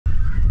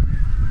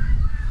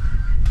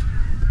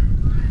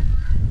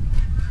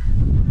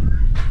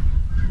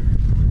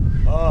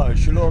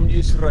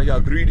Israel.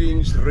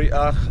 Greetings,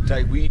 Raah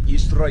Dawid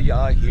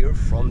Israel here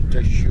from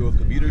Tshuwah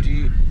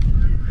Community.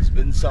 It's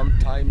been some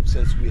time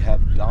since we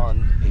have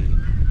done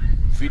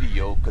a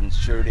video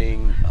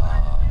concerning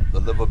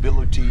the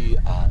livability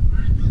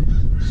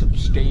and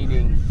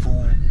sustaining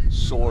food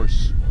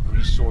source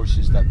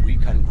resources that we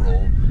can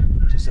grow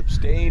to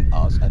sustain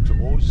us and to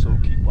also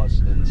keep us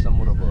in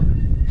somewhat of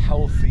a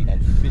healthy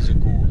and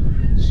physical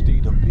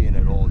state of being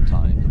at all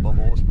times, above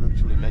all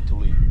spiritually,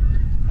 mentally,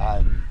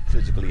 and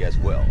physically as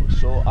well.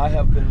 So I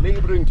have been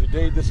laboring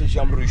today. This is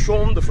Yom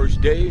Rishon, the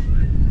first day,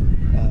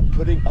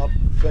 putting up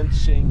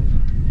fencing,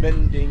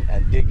 mending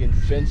and digging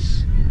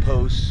fence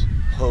posts,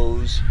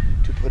 hose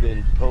to put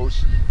in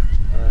posts.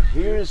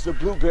 Here's the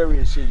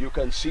blueberries here. You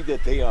can see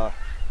that they are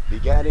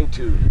beginning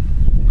to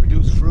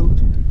produce fruit.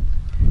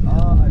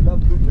 I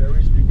love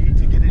blueberries. We need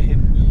to get ahead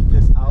and weed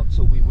this out,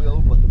 so we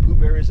will, but the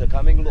blueberries are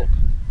coming. Look,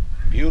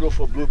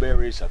 beautiful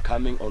blueberries are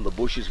coming on the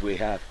bushes. We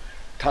have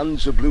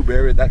tons of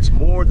blueberry. That's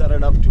more than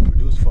enough to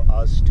produce for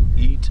us to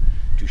eat,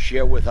 to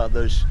share with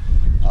others,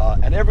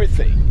 and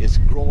everything is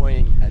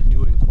growing and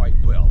doing quite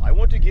well. I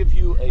want to give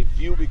you a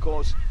view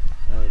because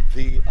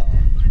the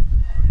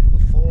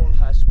fall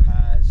has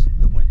passed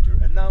the winter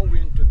and now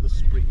we're into the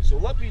spring. So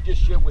let me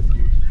just share with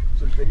you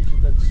some things you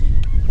can see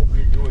what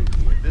we're doing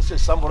here. This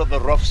is somewhat of the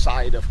rough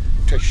side of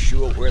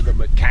Tshuwah where the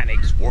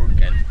mechanics work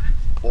and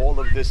all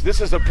of this.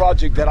 This is a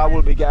project that I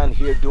will begin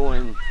here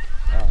doing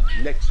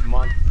next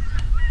month.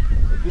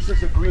 This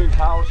is a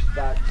greenhouse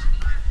that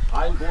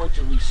I'm going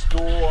to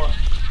restore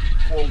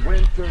for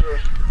winter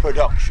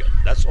production.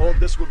 That's all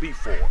this will be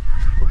for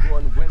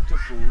growing winter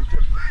food.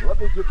 Let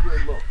me give you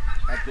a look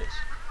at this.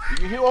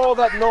 Do you hear all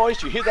that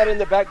noise? You hear that in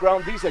the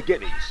background? These are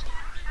guineas.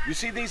 You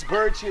see these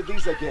birds here?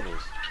 These are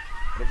guineas.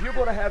 And if you're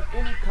going to have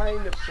any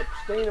kind of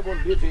sustainable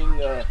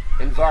living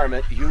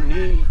environment, you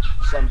need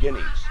some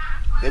guineas.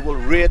 They will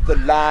rid the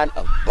land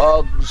of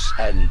bugs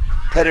and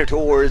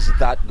predators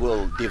that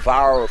will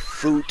devour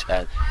fruit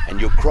and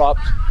your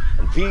crops.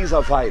 And these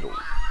are vital.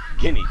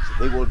 Guineas,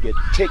 they will get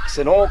ticks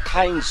and all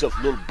kinds of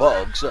little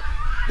bugs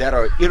that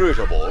are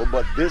irritable,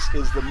 but this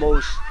is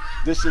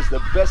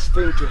the best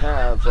thing to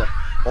have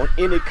on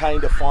any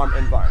kind of farm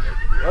environment.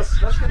 Let's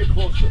get it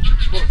close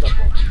up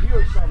on it. Here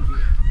are some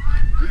here.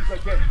 These are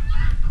guineas.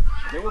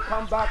 They will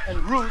come back and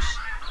roost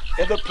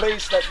in the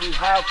place that we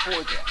have for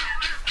them.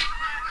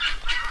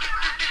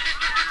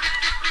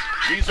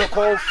 These are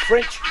called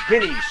French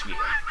guineas here.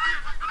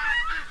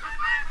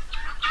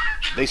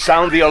 They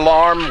sound the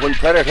alarm when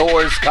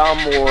predators come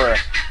or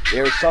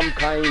there's some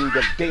kind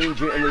of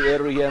danger in the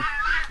area.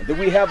 And then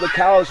we have the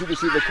cows. You can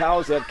see the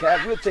cows, they have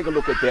calves. We'll take a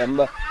look at them.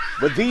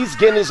 But these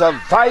guineas are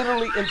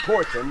vitally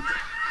important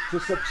to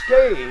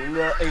sustain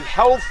a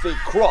healthy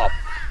crop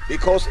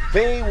because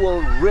they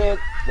will rid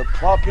the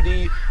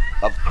property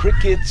of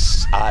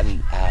crickets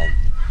and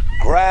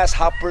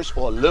grasshoppers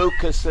or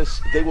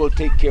locusts. They will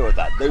take care of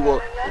that. They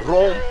will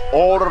roam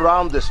all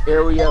around this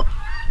area,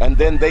 and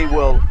then they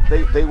will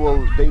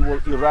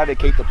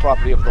eradicate the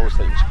property of those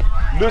things.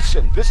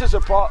 Listen, this is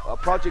a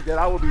project that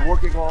I will be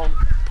working on.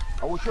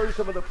 I will show you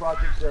some of the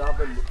projects that I've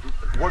been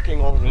working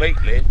on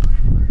lately.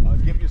 I'll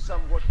give you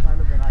somewhat kind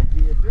of an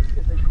idea. This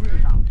is a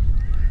greenhouse.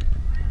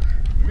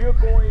 We're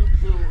going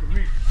to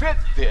refit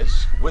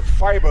this with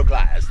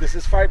fiberglass. This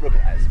is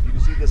fiberglass. You can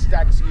see the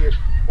stacks here.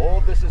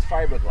 All this is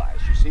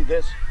fiberglass. You see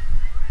this?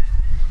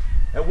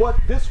 And what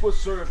this will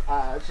serve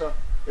as,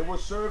 it will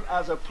serve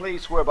as a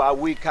place whereby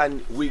we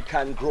can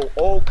grow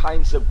all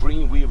kinds of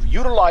green. We've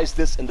utilized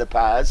this in the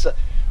past.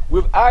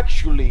 We've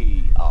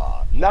actually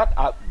not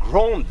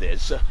outgrown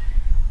this,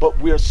 but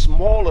we're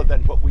smaller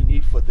than what we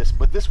need for this.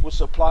 But this will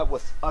supply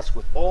us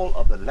with all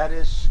of the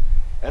lettuce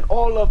and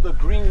all of the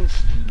greens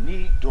we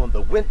need during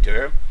the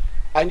winter,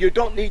 and you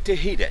don't need to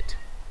heat it.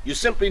 You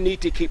simply need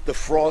to keep the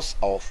frost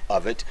off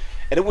of it,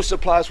 and it will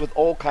supply us with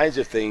all kinds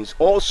of things.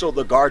 Also,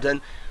 the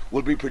garden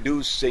will be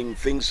producing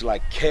things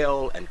like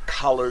kale and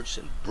collards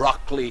and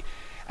broccoli,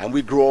 and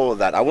we grow all of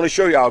that. I want to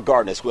show you our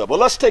garden as well, but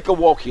let's take a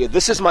walk here.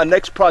 This is my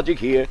next project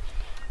here,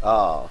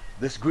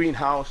 this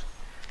greenhouse,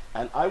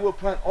 and I will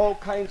plant all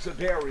kinds of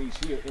berries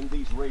here in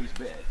these raised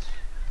beds.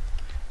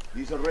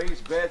 These are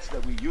raised beds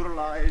that we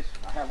utilize.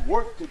 I have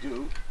work to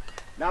do.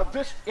 Now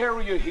this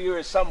area here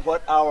is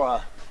somewhat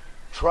our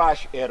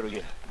trash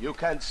area. You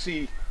can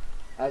see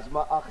as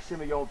my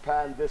Simeon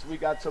pan this, we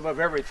got some of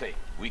everything.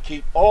 We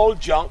keep all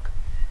junk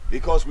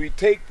because we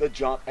take the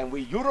junk and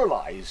we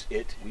utilize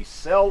it, we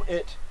sell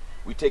it,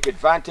 we take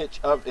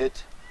advantage of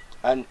it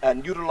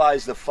and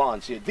utilize the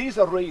funds here. These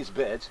are raised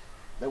beds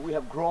that we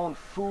have grown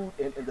food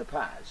in the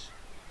past.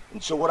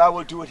 And so what I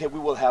will do here,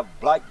 we will have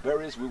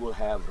blackberries, we will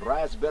have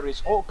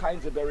raspberries, all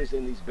kinds of berries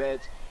in these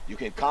beds. You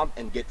can come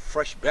and get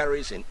fresh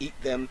berries and eat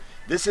them.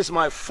 This is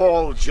my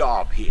fall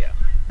job here.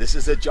 This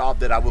is a job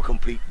that I will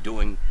complete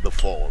during the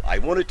fall. I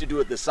wanted to do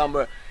it this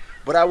summer,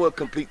 but I will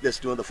complete this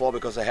during the fall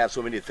because I have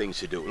so many things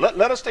to do.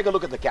 Let us take a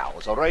look at the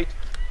cows, all right?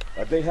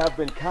 They have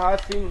been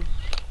calving.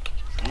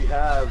 We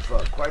have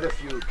quite a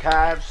few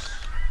calves.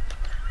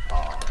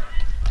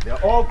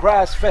 They're all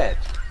grass-fed.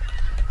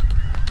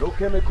 No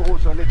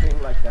chemicals or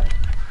anything like that.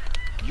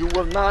 You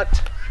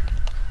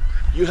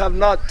have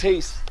not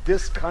tasted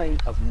this kind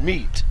of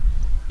meat.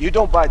 You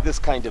don't buy this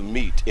kind of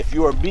meat. If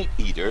you're a meat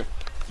eater,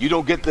 you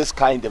don't get this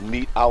kind of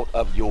meat out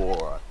of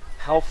your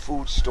health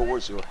food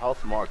stores or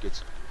health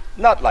markets.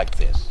 Not like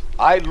this.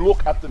 I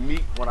look at the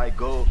meat when I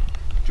go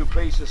to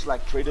places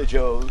like Trader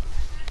Joe's.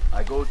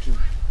 I go to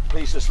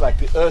places like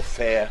the Earth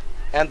Fair,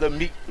 and the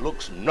meat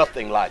looks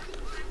nothing like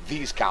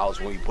these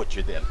cows when we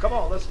butcher them. Come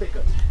on, let's take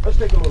a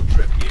little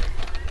trip here.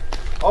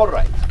 All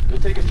right,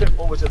 we'll take a trip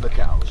over to the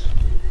cows.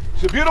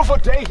 It's a beautiful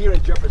day here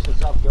in Jefferson,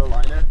 South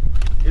Carolina.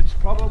 It's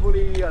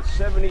probably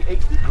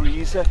 78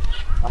 degrees.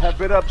 I have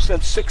been up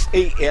since 6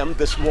 a.m.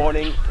 this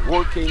morning,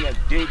 working and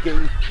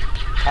digging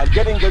and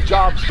getting the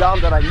jobs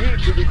done that I need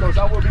to, because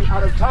I will be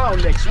out of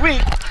town next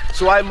week.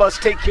 So I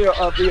must take care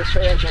of the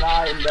affairs that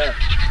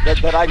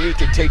I need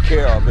to take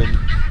care of,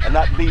 and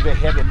not leave a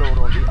heavy load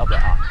on the other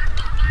eye.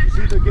 You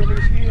see the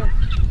guineas here?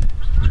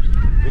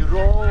 They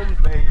roam,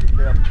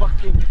 they're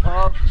fucking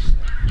bugs,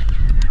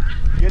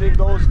 getting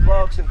those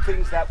bugs and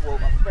things that will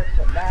affect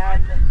the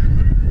land.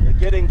 They're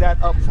getting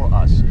that up for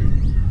us.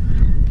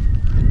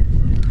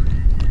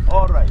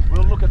 All right,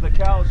 we'll look at the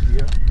cows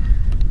here.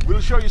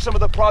 We'll show you some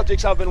of the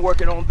projects I've been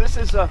working on. This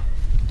is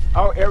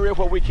our area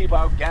where we keep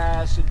our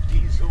gas and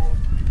diesel.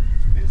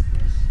 This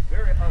is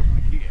very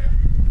ugly here.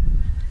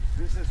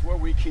 This is where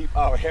we keep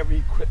our heavy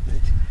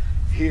equipment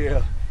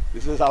here.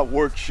 This is our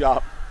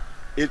workshop.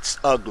 It's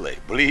ugly.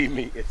 Believe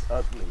me, it's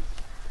ugly.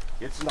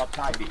 It's not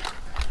tidy.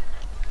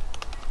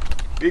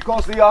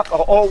 Because the Yak are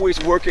always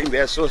working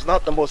there, so it's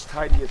not the most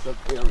tidiest of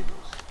areas.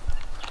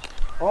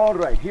 All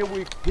right, here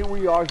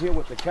we are here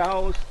with the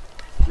cows.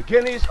 The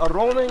guineas are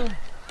roaming.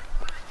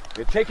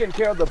 They're taking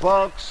care of the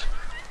bugs.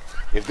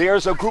 If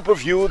there's a group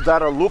of you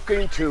that are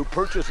looking to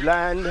purchase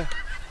land,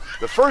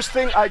 the first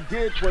thing I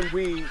did when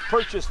we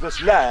purchased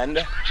this land,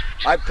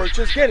 I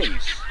purchased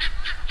guineas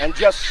and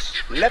just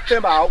let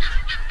them out,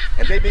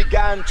 and they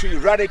began to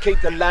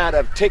eradicate the land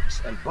of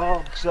ticks and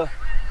bugs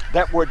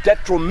that were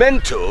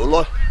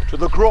detrimental to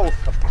the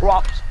growth of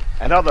crops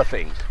and other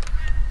things.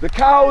 The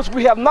cows,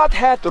 we have not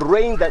had the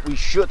rain that we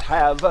should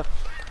have,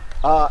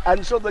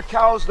 and so the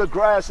cows, the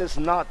grass is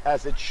not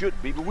as it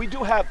should be, but we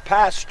do have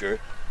pasture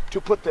to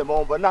put them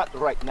on, but not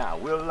right now.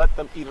 We'll let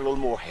them eat a little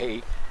more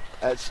hay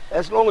as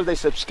long as they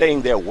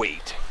sustain their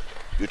weight.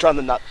 We're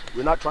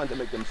not trying to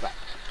make them fat.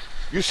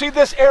 You see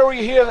this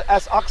area here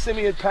as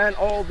Oximian Pan,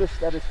 all this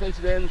that is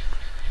fenced in,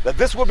 that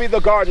this will be the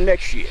garden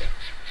next year.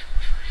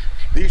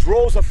 These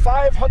rows are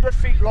 500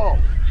 feet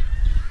long.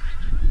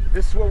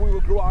 This is where we will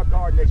grow our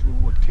garden next year.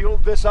 We will till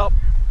this up.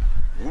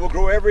 We will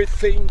grow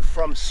everything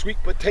from sweet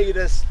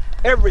potatoes,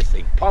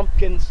 everything,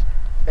 pumpkins,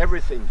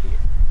 everything here.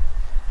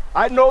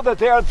 I know that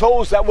there are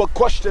those that will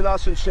question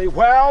us and say,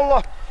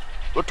 well,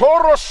 the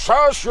Torah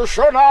says you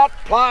should not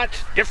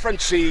plant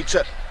different seeds.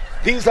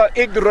 These are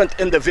ignorant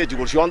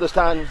individuals, you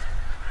understand?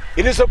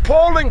 It is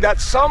appalling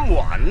that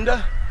someone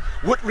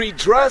would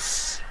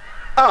redress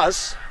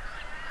us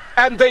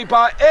and they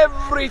buy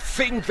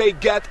everything they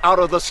get out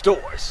of the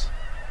stores.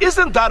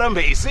 Isn't that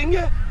amazing?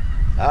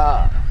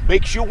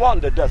 Makes you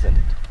wonder, doesn't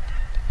it?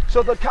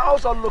 So the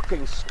cows are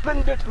looking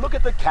splendid. Look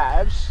at the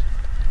calves.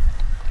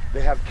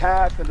 They have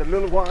calf, and the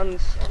little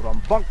ones are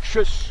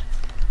rambunctious.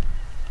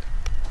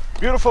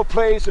 Beautiful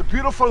place, a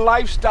beautiful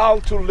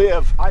lifestyle to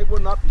live. I will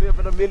not live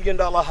in $1 million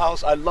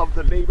house. I love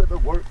the labor, the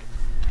work.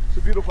 It's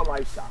a beautiful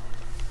lifestyle.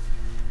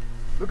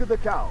 Look at the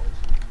cows.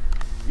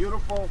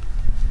 Beautiful.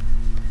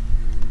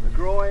 They're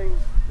growing.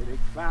 They make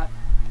fat.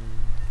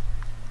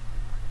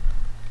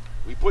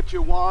 We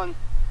butcher one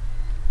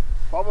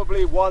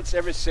probably once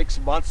every 6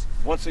 months,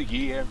 once a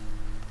year.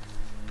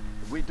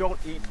 We don't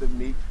eat the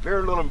meat.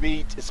 Very little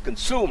meat is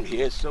consumed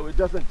here, so it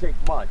doesn't take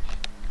much.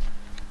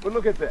 But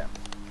look at them.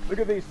 Look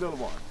at these little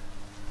ones.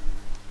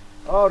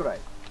 All right.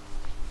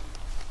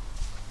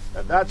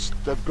 Now that's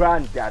the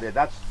granddaddy.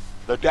 That's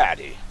the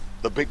daddy.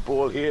 The big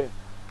bull here.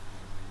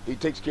 He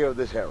takes care of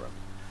this harem.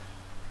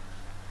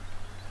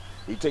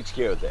 He takes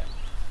care of them.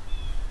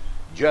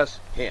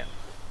 Just him.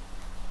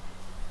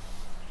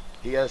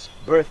 He has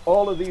birthed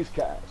all of these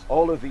calves.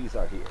 All of these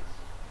are his.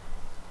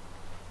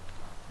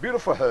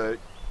 Beautiful herd.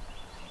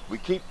 We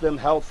keep them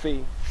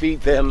healthy,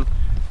 feed them.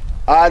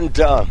 And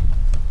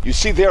you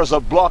see there's a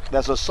block,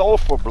 there's a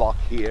sulfur block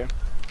here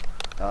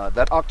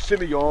that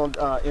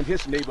Oximion in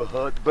his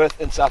neighborhood, birthed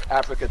in South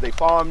Africa, they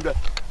farmed.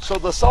 So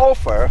the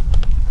sulfur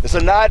is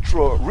a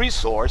natural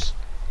resource.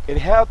 It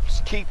helps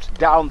keep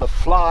down the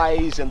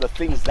flies and the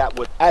things that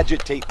would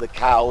agitate the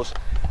cows,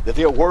 that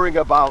they're worrying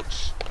about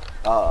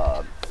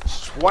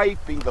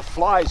swiping the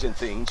flies and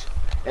things,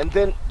 and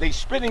then they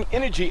spending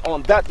energy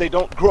on that. They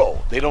don't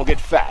grow, they don't get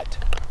fat.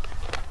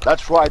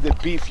 That's why the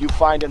beef you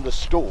find in the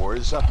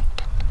stores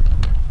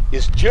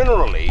is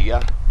generally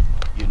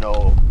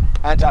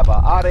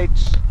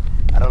antibiotics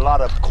and a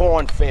lot of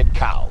corn-fed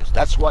cows.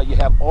 That's why you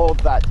have all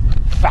that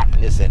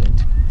fatness in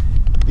it.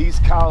 These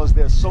cows,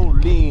 they're so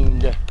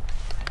lean,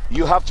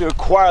 you have to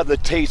acquire the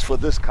taste for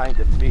this kind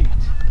of meat.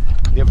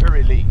 They're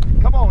very lean.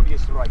 Come on,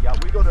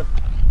 Yisrael, we're going to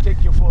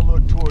take you for a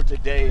little tour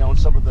today on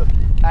some of the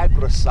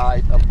agri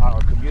side of our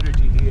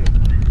community here.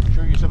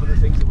 Show you some of the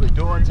things that we're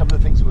doing, some of the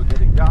things that we're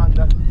getting done.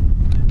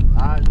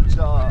 And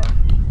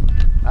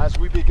as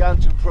we began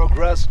to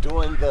progress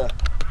during the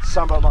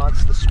summer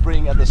months, the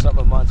spring and the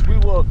summer months, we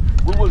will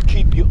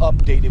keep you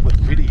updated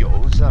with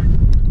videos.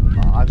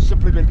 I've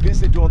simply been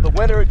busy during the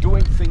winter,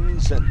 doing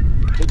things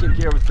and taking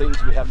care of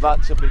things. We have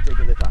not simply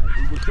taken the time.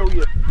 We will show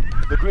you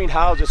the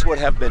greenhouses, what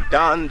have been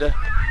done, the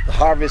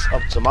harvest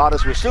of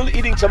tomatoes. We're still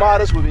eating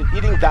tomatoes. We've been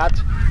eating that.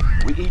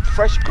 We eat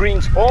fresh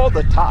greens all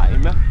the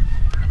time.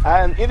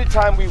 And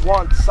anytime we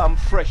want some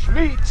fresh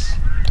meats,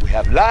 we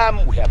have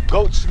lamb, we have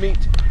goat's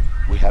meat,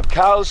 we have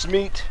cow's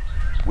meat,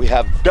 we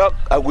have duck,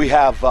 we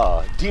have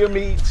deer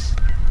meats,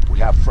 we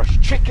have fresh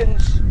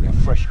chickens, we have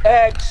fresh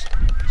eggs.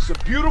 It's a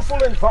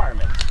beautiful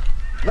environment.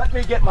 Let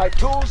me get my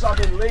tools. I've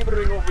been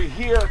laboring over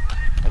here,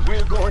 and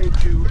we're going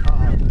to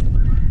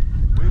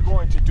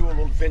do a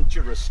little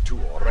venturous tour.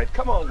 All right,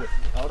 come on with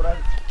me. All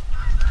right,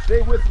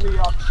 stay with me,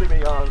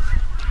 Simeon.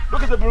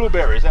 Look at the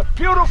blueberries. They're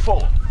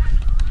beautiful.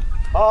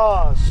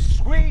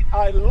 Sweet.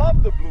 I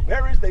love the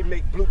blueberries. They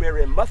make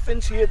blueberry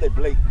muffins here. They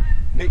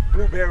make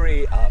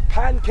blueberry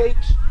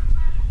pancakes,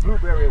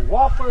 blueberry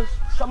waffles,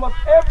 some of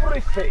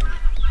everything.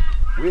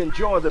 We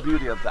enjoy the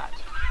beauty of that.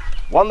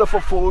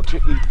 Wonderful food to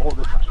eat all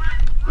the time.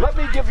 Let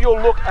me give you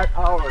a look at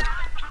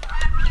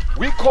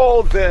we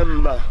call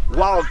them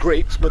wild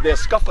grapes, but they're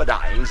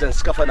scuffadines and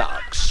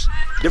scuffanogs.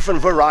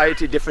 Different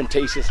variety, different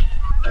tastes,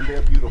 and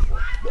they're beautiful.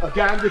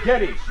 Again, the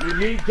guineas. You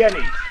need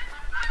guineas.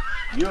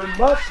 You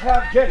must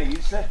have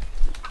guineas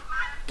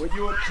when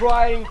you are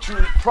trying to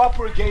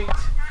propagate.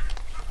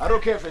 I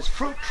don't care if it's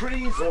fruit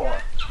trees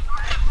or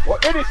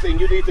anything,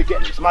 you need the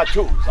guineas. My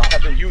tools. I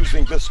have been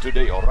using this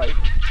today, all right?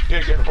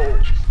 Digging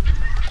holes.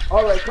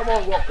 All right, come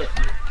on, walk with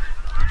me.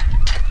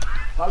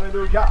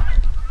 Hallelujah.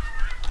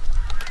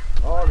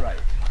 All right.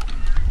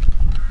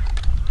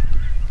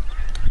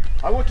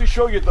 I want to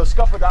show you the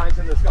scuffadines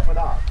and the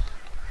scuffanogs.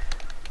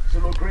 It's a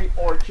little great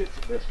orchids.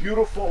 They're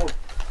beautiful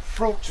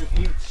fruit to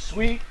eat,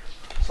 sweet,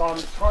 some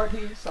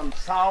tarty, some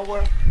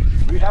sour.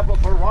 We have a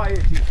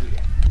variety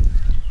here.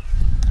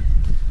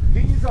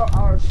 These are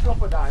our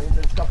scuffadines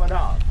and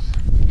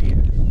scuffanogs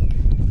here.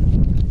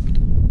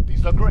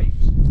 These are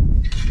grapes.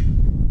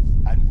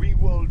 And we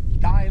will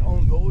dine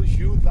on those.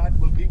 You that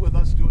will be with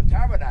us doing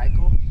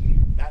Tabernacle,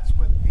 that's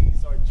when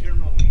these are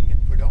generally in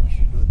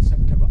production, during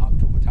September,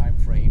 October time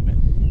frame.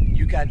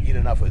 You can't eat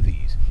enough of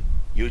these.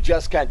 You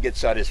just can't get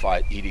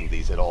satisfied eating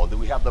these at all. Then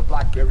we have the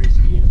blackberries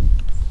here.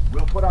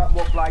 We'll put out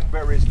more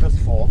blackberries this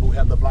fall. We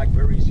have the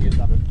blackberries here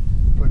that are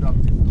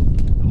productive.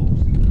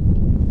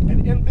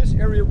 And in this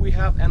area we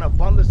have an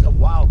abundance of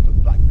wild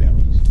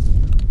blackberries.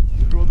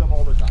 We grow them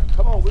all the time.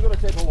 Come on, we're going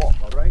to take a walk,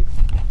 all right?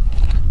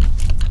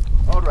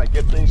 All right,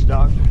 get things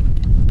done.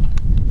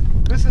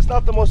 This is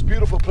not the most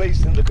beautiful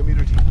place in the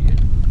community here.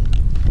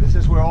 This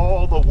is where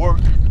all the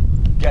work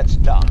gets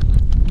done,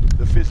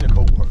 the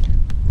physical work.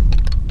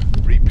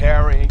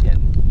 Repairing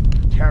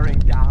and tearing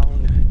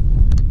down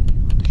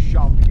the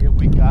shop here.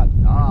 We got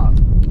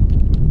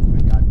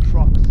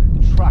trucks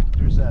and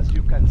tractors, as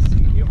you can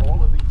see here.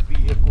 All of these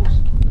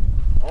vehicles,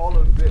 all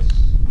of this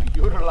we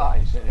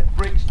utilize, and it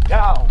breaks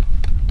down.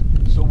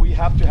 So we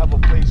have to have a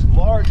place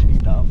large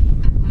enough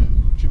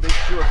to make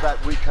sure that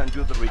we can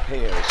do the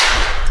repairs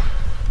here.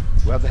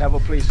 We have to have a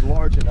place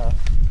large enough,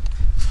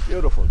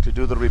 beautiful, to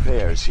do the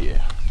repairs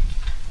here.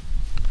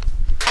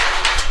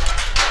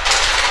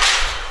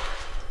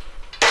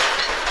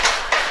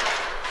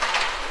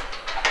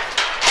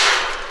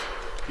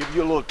 Give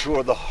you a little tour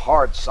of the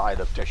hard side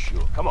of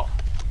Tshuwah. Come on.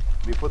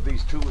 Let me put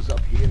these tools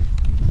up here.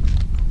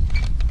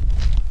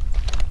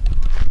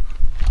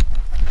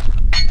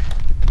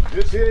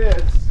 This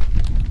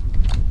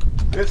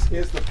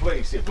is the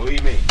place,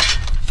 believe me.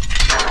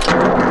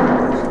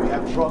 So we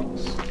have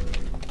trucks.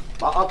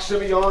 My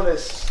Oxymion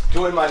is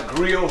doing my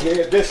grill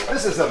here. This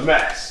is a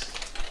mess.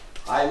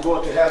 I'm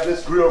going to have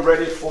this grill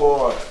ready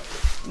for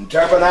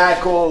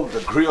Tabernacle, the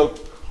grilled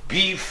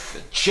beef,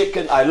 the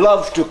chicken. I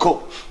love to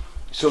cook.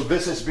 So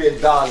this is being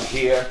done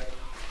here.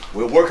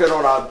 We're working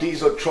on our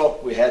diesel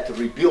truck. We had to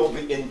rebuild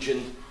the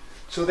engine.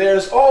 So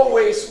there's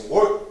always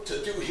work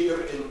to do here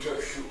in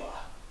Tshuwah.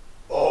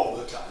 All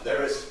the time.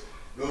 There is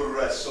no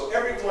rest. So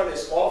everyone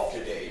is off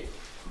today,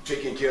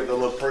 taking care of their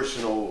little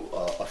personal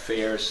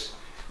affairs.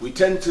 We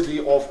tend to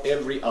be off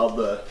every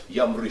other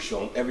Yom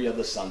Rishon, every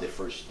other Sunday,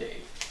 first day.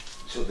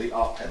 So they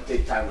off and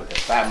take time with their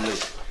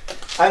families.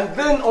 And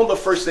then on the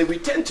first day, we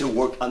tend to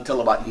work until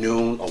about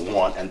noon or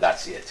 1, and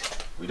that's it.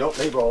 We don't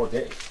labor all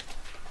day.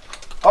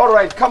 All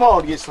right, come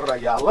on,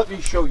 Yisrael. Let me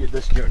show you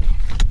this journey.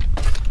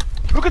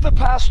 Look at the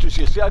pastures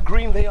here. See how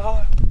green they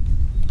are?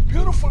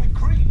 Beautifully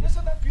green.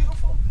 Isn't that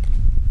beautiful?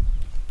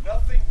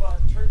 Nothing but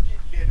turkey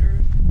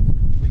litter.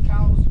 The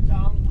cows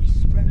down. We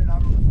spread it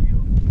out on the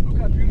field.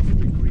 Look how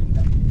beautifully green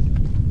that is.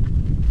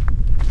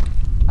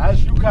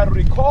 As you can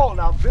recall,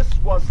 now this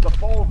was the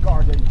fall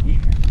garden here.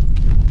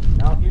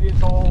 Now it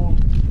is all,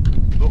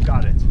 look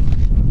at it.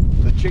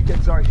 The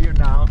chickens are here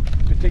now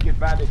to take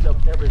advantage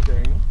of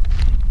everything.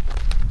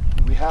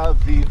 We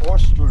have the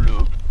oyster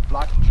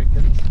black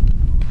chickens.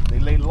 They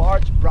lay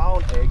large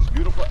brown eggs,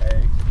 beautiful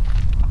eggs.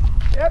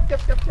 Yep,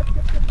 yep, yep, yep, yep,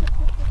 yep, yep,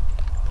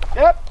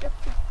 yep, yep, yep,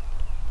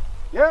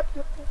 yep,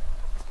 yep.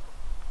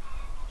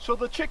 So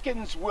the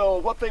chickens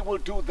will, what they will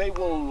do, they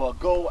will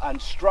go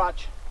and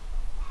stretch,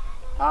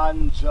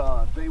 and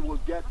they will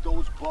get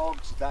those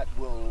bugs that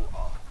will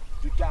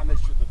do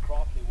damage to the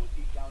crop. They will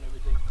eat down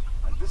everything.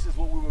 And this is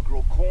what we will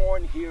grow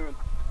corn here.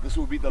 This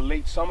will be the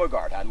late summer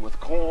garden with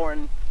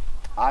corn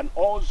and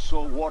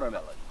also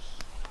watermelons.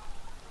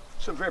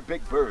 It's a very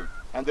big bird,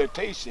 and they're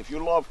tasty. If you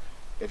love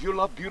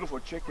beautiful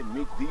chicken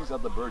meat, these are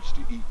the birds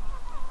to eat.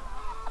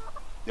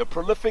 They're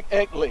prolific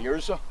egg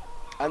layers,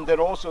 and then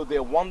also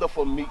they're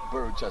wonderful meat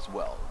birds as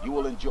well. You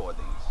will enjoy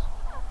these.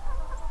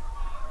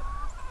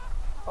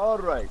 All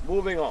right,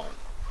 moving on.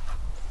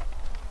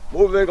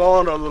 Moving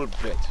on a little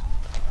bit.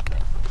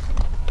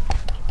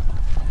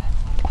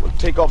 We'll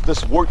take off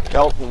this work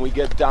belt when we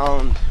get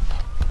down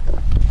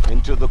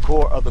into the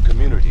core of the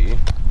community.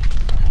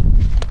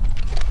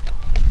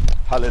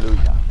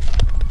 Hallelujah.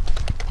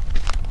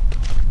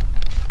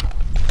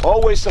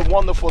 Always a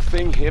wonderful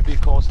thing here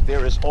because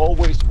there is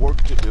always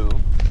work to do.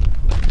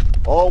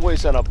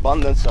 Always an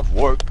abundance of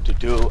work to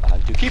do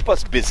and to keep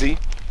us busy.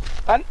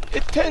 And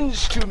it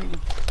tends to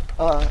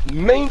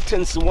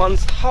maintain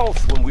one's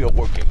health when we are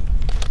working.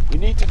 We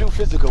need to do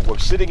physical work.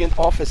 Sitting in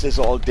offices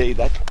all day,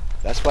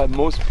 that's why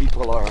most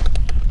people are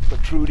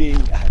protruding,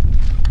 and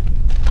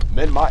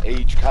men my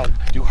age can't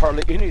do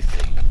hardly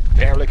anything.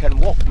 Barely can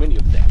walk, many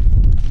of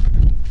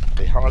them.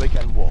 They hardly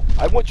can walk.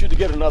 I want you to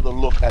get another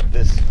look at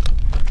this,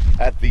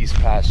 at these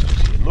pastures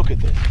here. Look at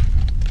this.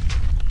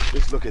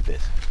 Just look at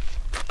this.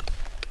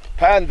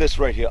 Pan this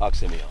right here,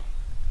 Oxymio.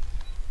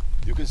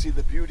 You can see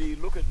the beauty.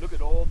 Look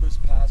at all this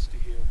pasture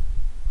here.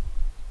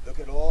 Look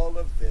at all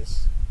of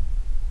this.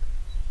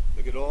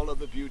 Look at all of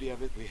the beauty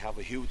of it. We have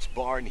a huge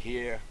barn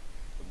here.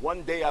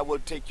 One day I will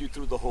take you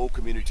through the whole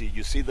community.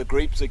 You see the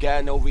grapes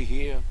again over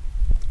here,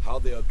 how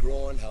they are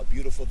growing, how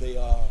beautiful they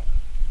are,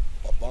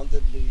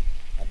 abundantly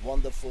and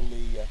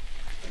wonderfully.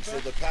 And so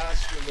the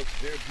pasture looks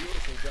very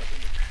beautiful,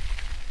 doesn't it?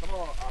 Come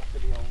on,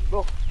 Oxymio.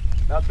 Look.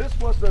 Now this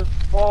was the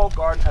fall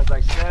garden, as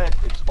I said.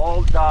 It's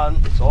all done.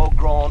 It's all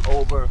grown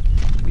over.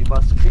 We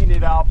must clean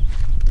it up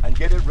and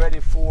get it ready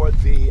for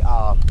the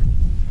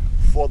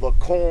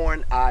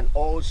corn and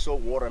also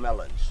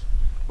watermelons.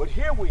 But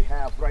here we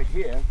have, right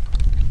here,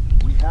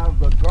 we have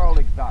the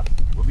garlic that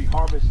we'll be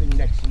harvesting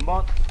next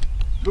month.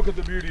 Look at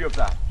the beauty of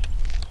that.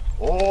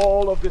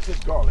 All of this is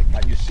garlic.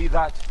 Can you see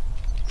that?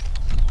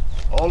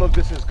 All of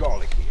this is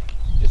garlic here.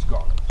 Just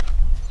garlic.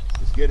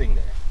 It's getting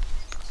there.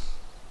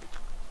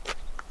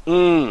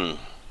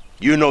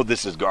 You know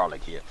this is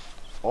garlic here.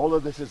 All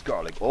of this is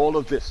garlic. All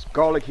of this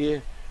garlic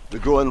here. We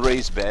grow in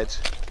raised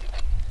beds.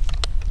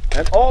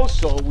 And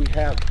also we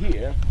have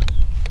here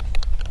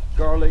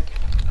garlic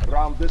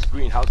around this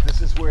greenhouse.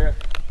 This is where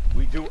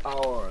we do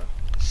our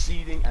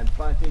seeding and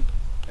planting.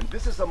 And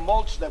this is a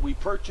mulch that we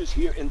purchase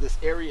here in this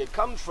area. It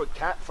comes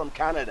from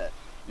Canada.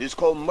 It is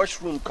called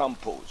mushroom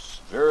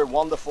compost. Very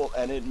wonderful,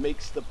 and it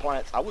makes the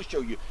plants, I will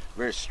show you,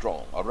 very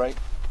strong, all right?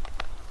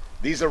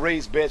 These are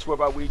raised beds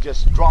whereby we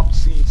just drop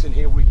seeds in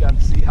here. We can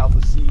see how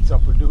the seeds are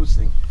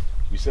producing.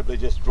 We simply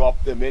just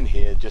drop them in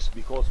here just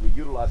because we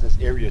utilize this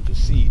area to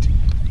seed.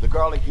 The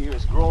garlic here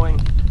is growing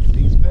in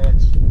these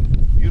beds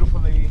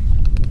beautifully.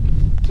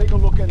 Take a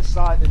look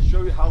inside and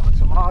show you how the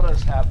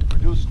tomatoes have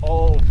produced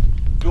all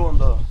during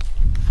the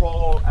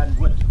fall and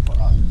winter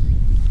for us.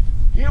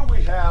 Here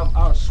we have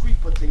our sweet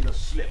potato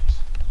slips.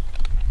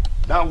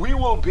 Now we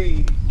will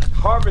be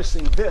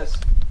harvesting this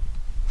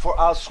for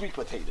our sweet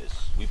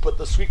potatoes. We put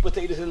the sweet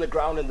potatoes in the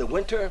ground in the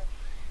winter,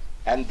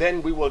 and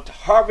then we will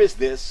harvest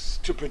this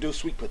to produce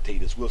sweet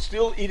potatoes. We're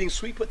still eating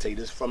sweet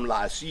potatoes from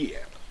last year,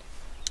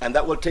 and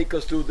that will take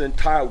us through the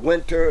entire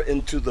winter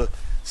into the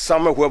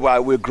summer, whereby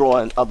we're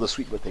growing other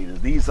sweet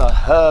potatoes. These are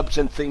herbs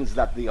and things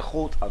that the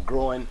YAHWEH are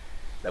growing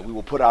that we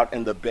will put out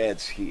in the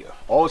beds here.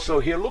 Also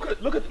here, look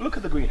at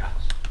the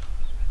greenhouse.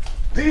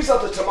 These are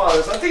the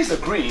tomatoes, and these are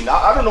green.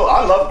 I don't know,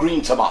 I love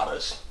green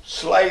tomatoes.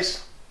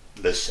 Slice,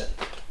 listen,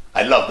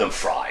 I love them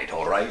fried,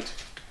 all right?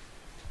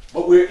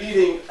 But we're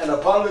eating an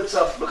abundance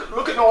of,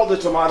 look at all the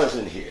tomatoes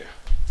in here.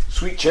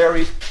 Sweet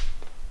cherries.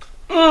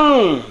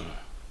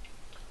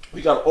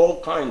 We got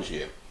all kinds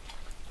here.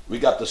 We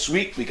got the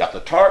sweet, we got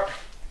the tart.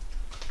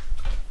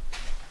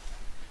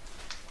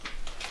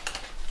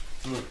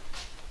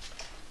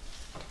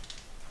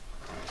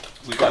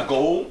 We got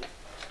gold.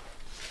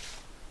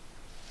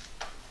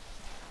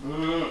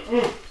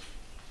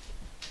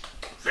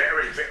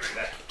 Very,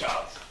 very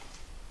tough.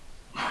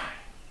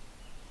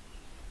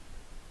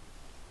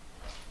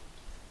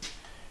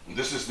 And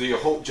this is the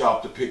YAHWEH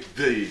job to pick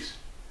these,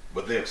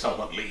 but they're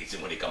somewhat lazy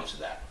when it comes to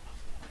that.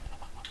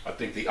 I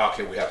think the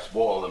Aki we have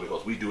spoiled them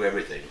because we do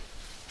everything.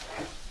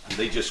 And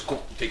they just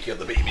cook and take care of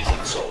the babies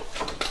and so.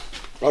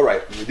 All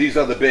right, these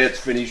are the beds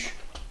finished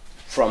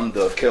from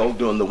the kiln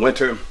during the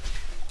winter.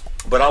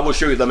 But I will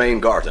show you the main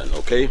garden,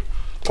 okay?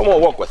 Come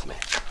on, walk with me.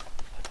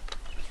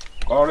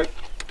 Garlic.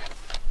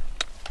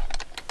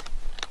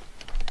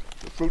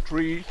 fruit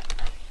trees.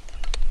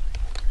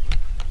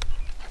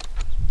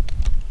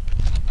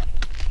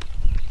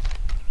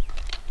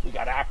 We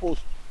got apples.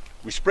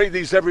 We spray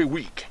these every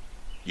week.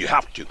 You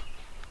have to.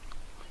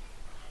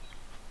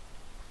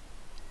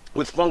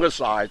 With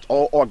fungicides,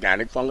 all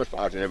organic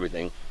fungicides and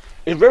everything.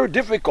 It's very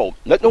difficult.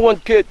 Let no one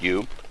kid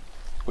you.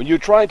 When you're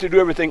trying to do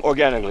everything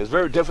organically, it's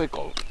very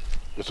difficult.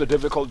 It's a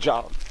difficult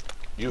job.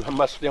 You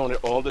must stay on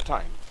it all the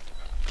time.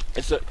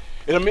 It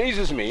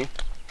amazes me.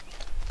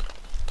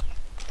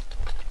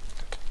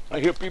 I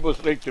hear people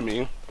say to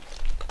me,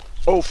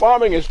 oh,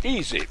 farming is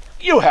easy.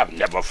 You have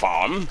never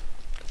farmed.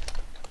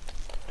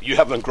 You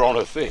haven't grown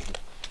a thing.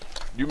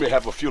 You may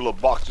have a few little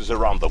boxes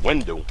around the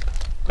window.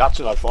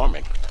 That's not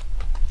farming.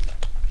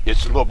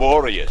 It's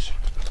laborious.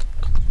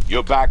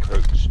 Your back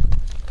hurts.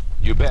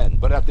 You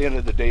bend. But at the end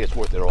of the day, it's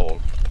worth it all.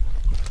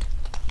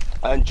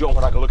 I enjoy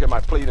when I can look at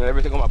my plate and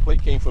everything on my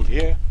plate came from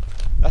here.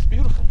 That's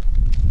beautiful.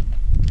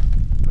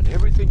 But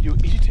everything you're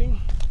eating,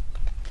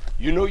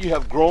 you know you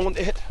have grown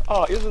it.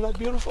 Oh, isn't that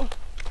beautiful?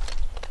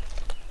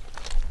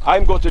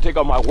 I'm going to take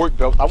out my work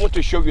belt. I want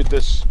to show you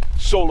this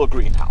solar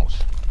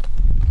greenhouse.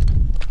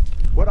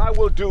 What I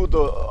will do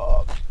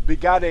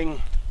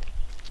beginning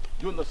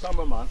during the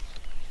summer months,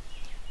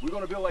 we're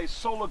going to build a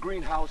solar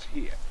greenhouse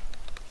here.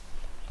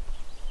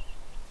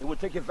 It will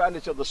take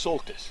advantage of the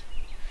solstice.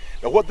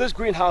 Now what this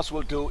greenhouse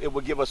will do, it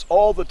will give us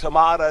all the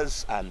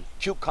tomatoes and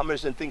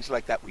cucumbers and things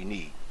like that we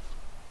need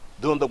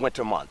during the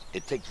winter months.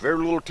 It takes very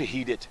little to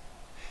heat it.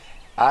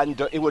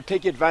 And it will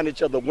take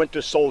advantage of the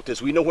winter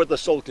solstice. We know where the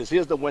solstice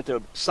is, the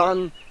winter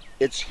sun.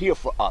 It's here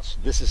for us.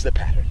 This is the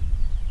pattern.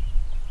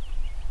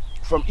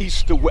 From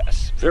east to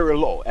west, very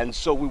low. And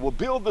so we will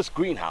build this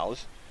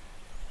greenhouse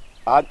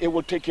and it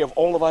will take care of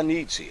all of our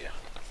needs here.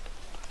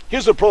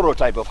 Here's a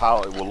prototype of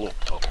how it will look.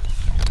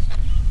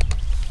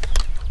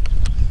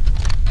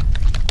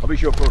 Let me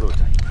show a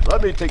prototype.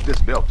 Let me take this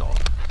belt off.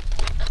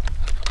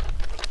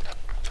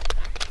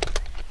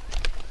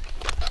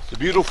 It's a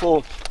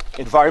beautiful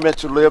environment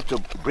to live, to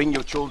bring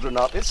your children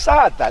up. It's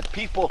sad that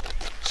people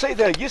say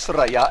they're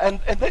Yisrael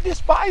and they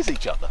despise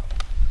each other.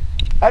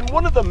 And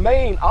one of the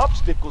main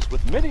obstacles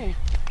with many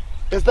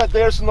is that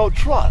there's no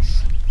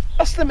trust.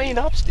 That's the main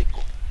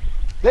obstacle.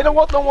 They don't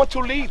want no one to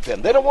lead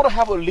them. They don't want to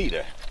have a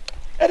leader.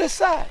 And it's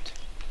sad.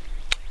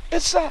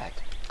 It's sad.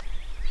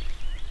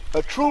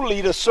 A true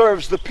leader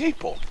serves the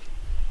people.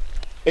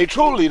 A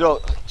true leader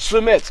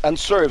submits and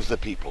serves the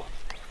people.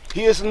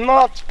 He is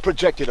not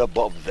projected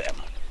above them.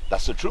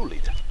 That's a true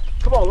leader.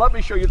 Come on, let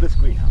me show you this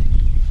greenhouse.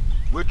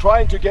 We're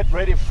trying to get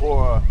ready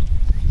for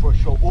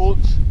Shavuot,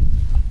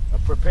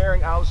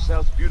 preparing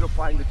ourselves,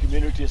 beautifying the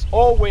community. It's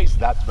always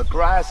that the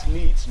grass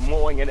needs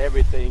mowing and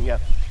everything.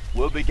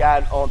 We'll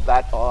begin on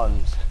that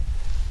on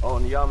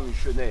Yom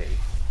Shonei,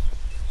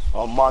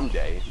 on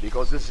Monday,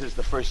 because this is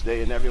the first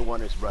day and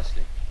everyone is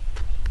resting.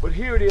 But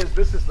here it is.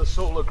 This is the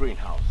solar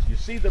greenhouse. You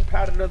see the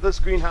pattern of this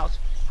greenhouse,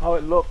 how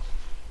it looks?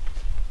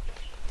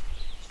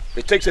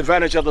 It takes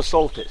advantage of the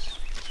solstice.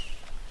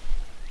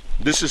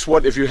 This is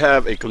what, if you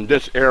have a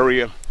condensed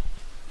area,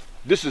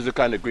 this is the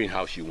kind of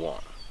greenhouse you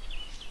want.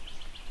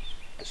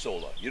 A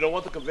solar. You don't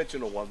want the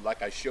conventional one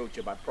like I showed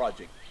you my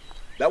project.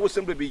 That would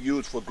simply be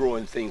used for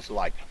growing things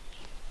like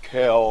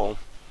kale,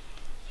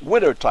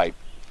 winter type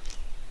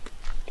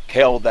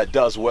kale that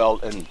does well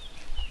in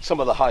some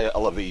of the higher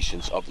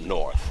elevations up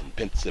north, in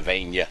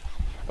Pennsylvania,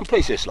 and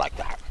places like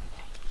that.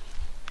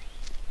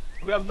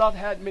 We have not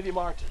had many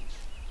martins,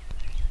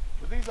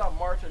 but these are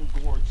martin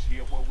gourds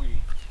here where we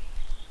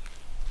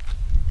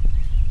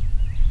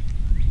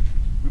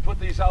put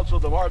these out so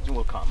the martin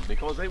will come,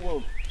 because they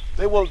will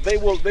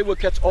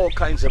catch all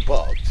kinds of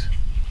bugs.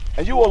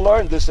 And you will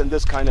learn this in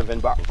this kind of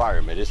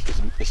environment.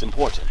 It's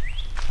important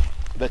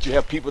that you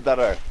have people that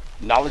are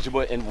knowledgeable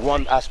in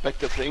one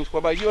aspect of things,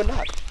 whereby you're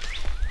not.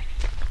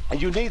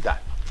 And you need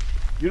that.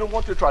 You don't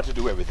want to try to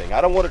do everything. I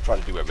don't want to try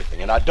to do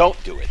everything, and I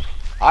don't do it.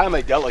 I am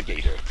a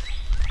delegator.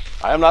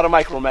 I am not a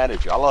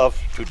micromanager. I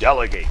love to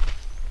delegate.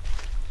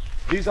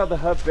 These are the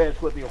herb beds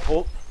where they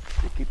hold.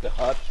 They keep the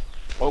herbs,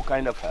 all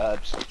kind of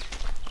herbs.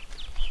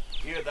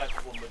 Here that's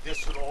for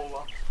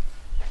medicinal,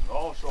 and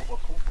also for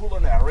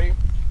culinary.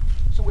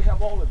 So we have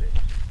all of it.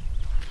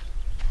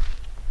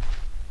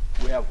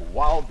 We have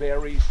wild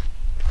berries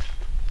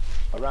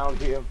around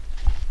here.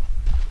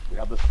 We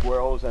have the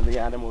squirrels and the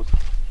animals.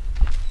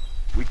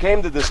 We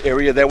came to this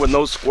area, there were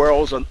no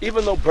squirrels, and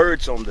even no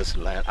birds on this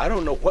land. I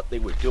don't know what they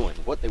were doing,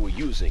 what they were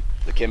using,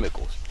 the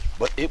chemicals,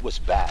 but it was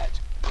bad.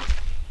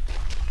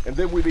 And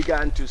then we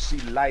began to see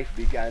life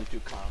began to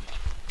come.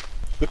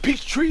 The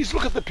peach trees,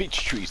 look at the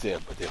peach trees there,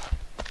 but they're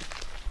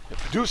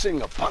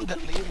producing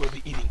abundantly. We'll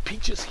be eating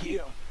peaches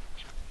here.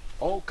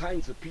 All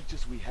kinds of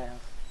peaches we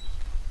have.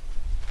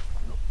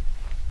 Look.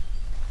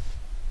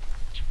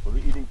 We'll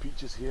be eating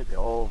peaches here.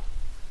 We're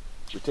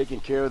taking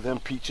care of them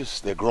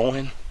peaches. They're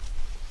growing.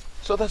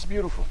 So that's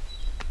beautiful.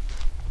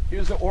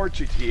 Here's an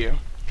orchard here.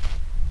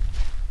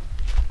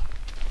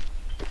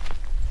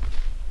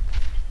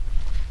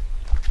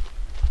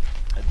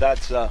 And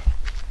that's the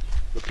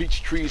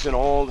peach trees and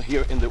all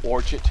here in the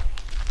orchard.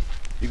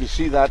 You can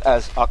see that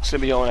as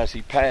Oxymion as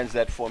he pans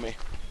that for me.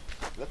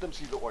 Let them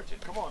see the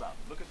orchard. Come on up.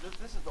 Look at this.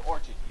 This is the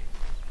orchard here.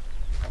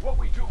 And what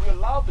we do, we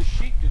allow the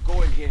sheep to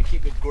go in here and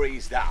keep it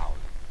grazed down.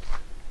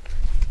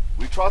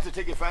 We try to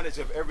take advantage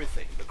of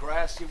everything. The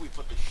grass here, we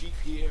put the sheep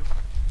here.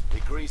 They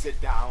graze it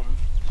down.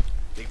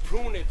 They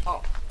prune it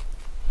up.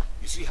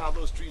 You see how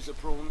those trees are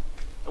pruned?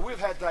 And we've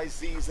had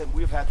disease and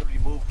we've had to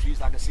remove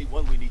trees. I can see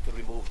one we need to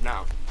remove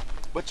now.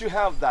 But you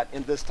have that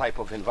in this type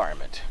of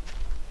environment.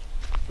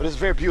 But it's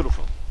very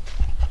beautiful.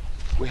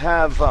 We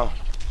have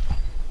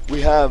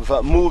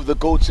moved the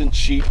goats and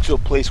sheep to a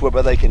place where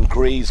they can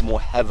graze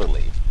more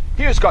heavily.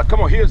 Here's God.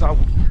 Come on, here's our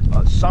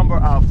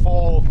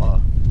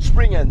fall,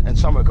 spring and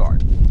summer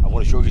garden. I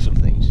want to show you some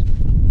things.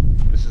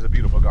 This is a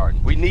beautiful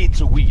garden. We need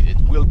to weed it.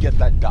 We'll get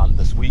that done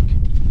this week.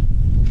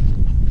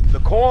 The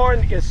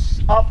corn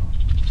is up.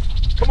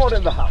 Come on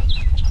in the house.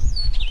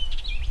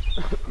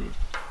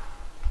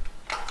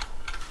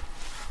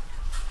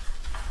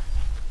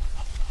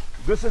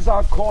 This is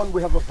our corn.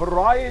 We have a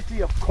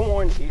variety of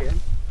corn here.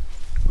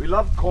 We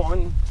love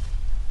corn.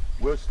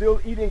 We're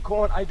still eating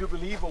corn, I do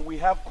believe, and we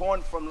have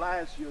corn from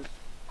last year's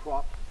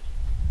crop.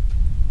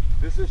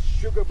 This is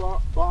sugar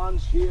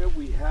bonds here.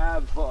 We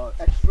have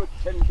extra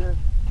tender.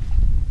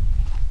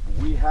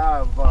 We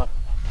have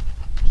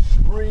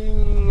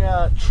spring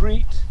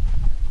treat.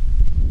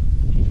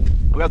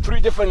 We have 3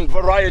 different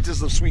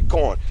varieties of sweet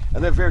corn,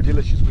 and they're very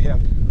delicious. We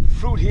have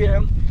fruit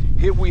here.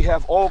 Here we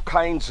have all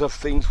kinds of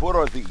things. What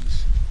are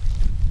these?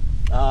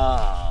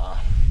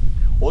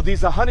 Well,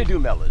 these are honeydew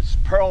melons,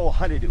 pearl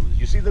honeydews.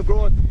 You see them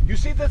growing? You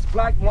see this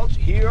black mulch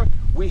here?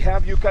 We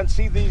have, you can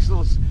see these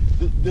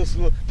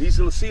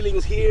little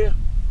ceilings here.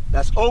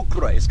 That's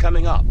okra. It's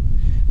coming up.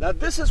 Now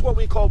this is what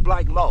we call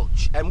black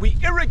mulch, and we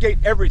irrigate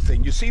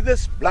everything. You see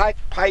this black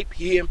pipe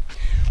here?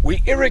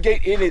 We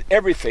irrigate in it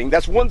everything.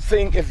 That's one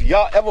thing. If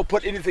y'all ever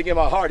put anything in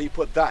my heart, he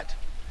put that.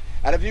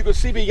 And if you can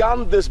see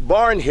beyond this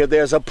barn here,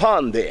 there's a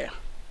pond there.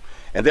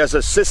 And there's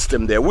a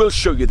system there. We'll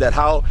show you that,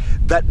 how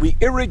that we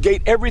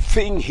irrigate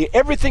everything here.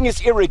 Everything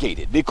is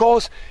irrigated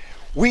because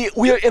we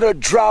are in a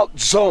drought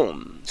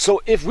zone.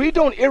 So if we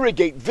don't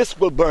irrigate, this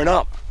will burn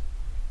up.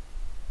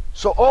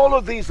 So all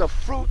of these are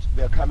fruit.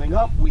 They're coming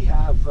up. We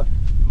have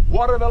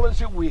watermelons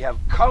here. We have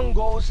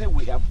Congos here.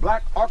 We have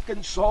black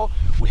Arkansas.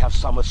 We have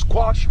summer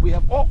squash. We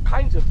have all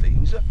kinds of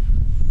things.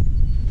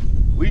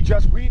 We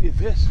just weeded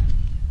this.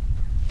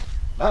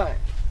 Fine.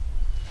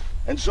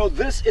 And so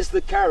this is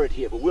the carrot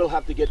here, but we'll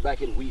have to get back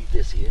and weed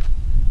this here.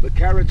 The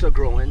carrots are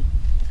growing.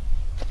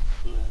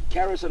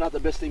 Carrots are not the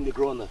best thing to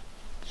grow in the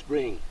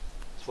spring,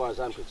 as far as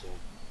I'm concerned.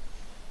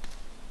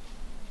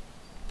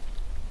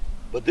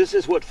 But this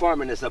is what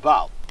farming is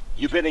about.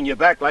 You bending your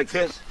back like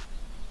this.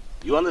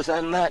 You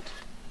understand that?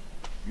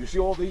 You see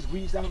all these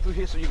weeds down through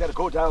here, so you got to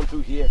go down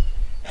through here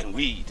and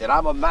weed. And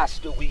I'm a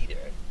master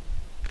weeder.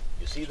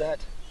 You see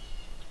that?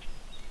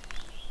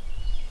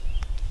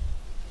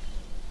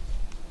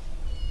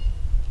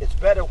 It's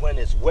better when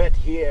it's wet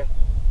here,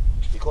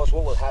 because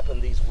what will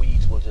happen, these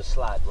weeds will just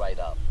slide right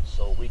up.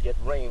 So we get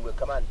rain, we'll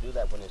come out and do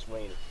that when it's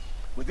raining.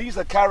 Well, these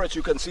are carrots.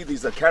 You can see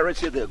these are carrots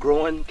here. They're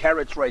growing,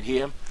 carrots right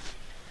here.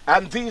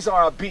 And these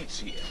are our beets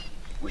here.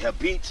 We have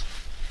beets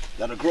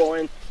that are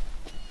growing.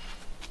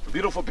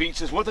 Beautiful beets.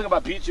 There's one thing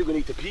about beets, you can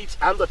eat the beets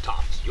and the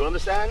tops. You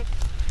understand?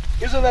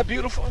 Isn't that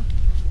beautiful?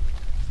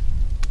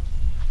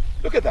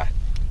 Look at that.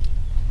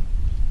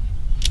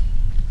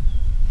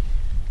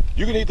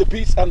 You can eat the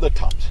beets and the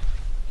tops.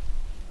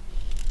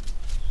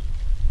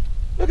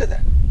 Look at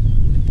that.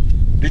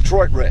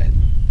 Detroit red.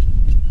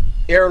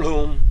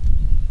 Heirloom.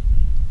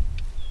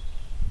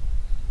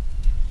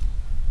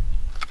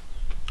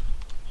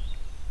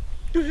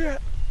 You hear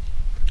that?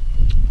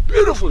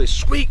 Beautifully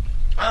sweet.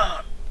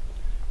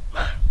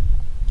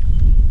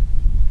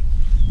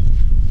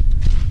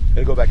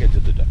 Let's go back into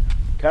the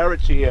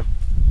carrots here.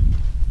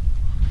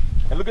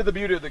 And look at the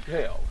beauty of the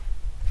kale.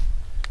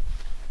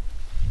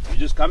 You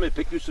just come and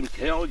pick you some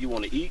kale you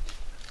want to eat.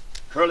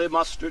 Curly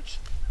mustards.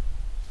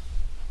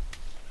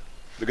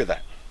 Look at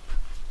that.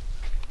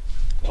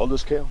 All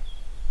this kale.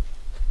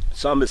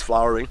 Some is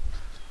flowering.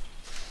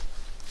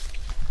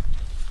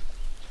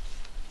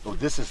 Oh,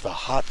 this is the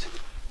hot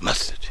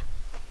mustard.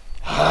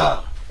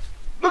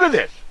 Look at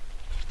this.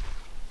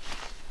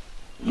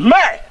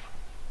 Man!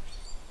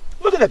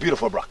 Look at that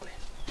beautiful broccoli.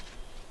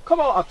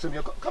 Come on,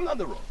 Oxymion, come down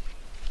the road.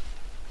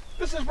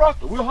 This is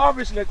broccoli. We'll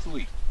harvest next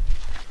week.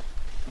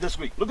 This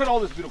week. Look at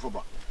all this beautiful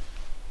broccoli.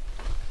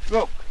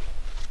 Look.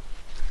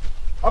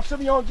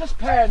 Oxymion, just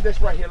pan this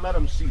right here. Let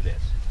them see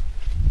this.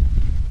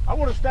 I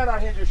want to stand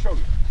out here and just show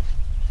you.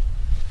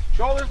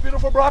 Show all this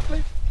beautiful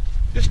broccoli.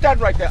 Just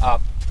stand right there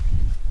up.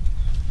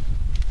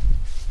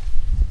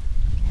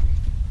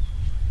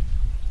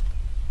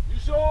 You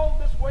see all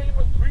this wave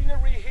of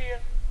greenery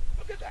here?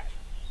 Look at that.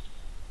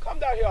 Come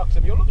down here,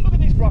 Oxymion. Look at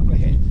these broccoli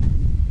heads.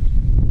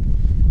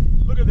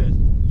 Look at this.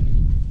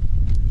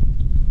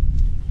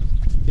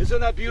 Isn't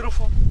that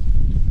beautiful?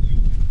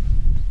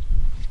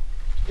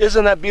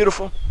 Isn't that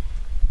beautiful?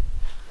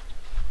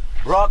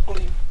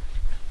 Broccoli.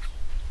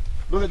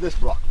 Look at this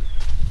broccoli.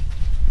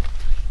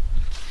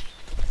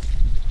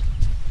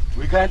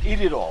 can't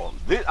eat it all.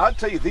 I'll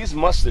tell you, these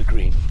mustard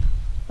green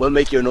will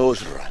make your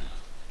nose run.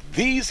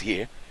 These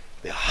here,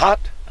 they're hot,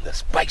 and they're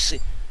spicy,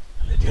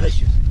 and they're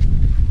delicious.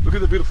 Look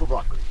at the beautiful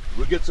broccoli.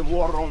 We'll get some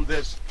water on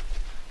this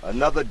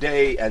another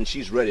day, and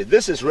she's ready.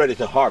 This is ready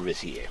to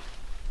harvest here.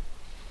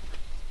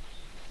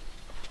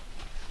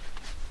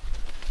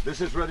 This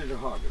is ready to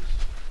harvest.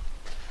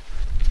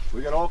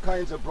 We got all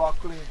kinds of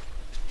broccoli.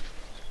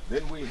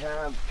 Then we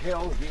have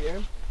kale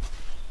here.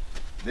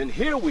 Then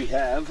here we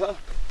have,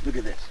 look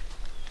at this.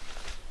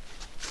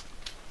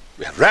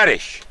 We have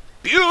radish,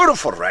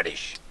 beautiful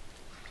radish.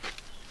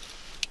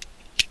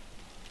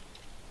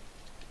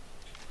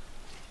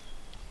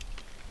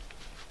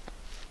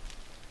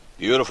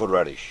 Beautiful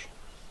radish.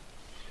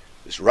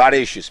 This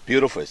radish is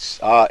beautiful. It's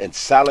in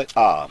salad.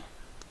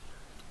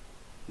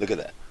 Look at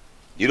that.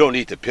 You don't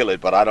need to peel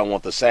it, but I don't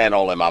want the sand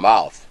all in my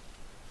mouth.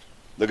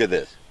 Look at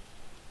this.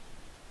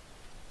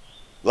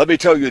 Let me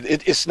tell you,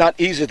 it's not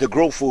easy to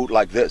grow food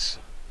like this.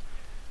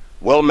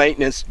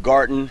 Well-maintenance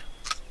garden.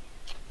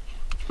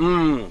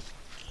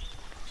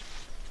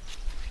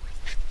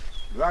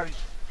 Radish.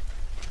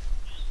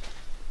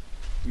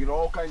 You know,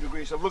 all kinds of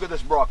green stuff. Look at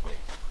this broccoli.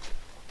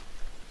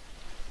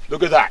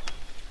 Look at that.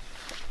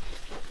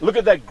 Look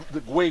at that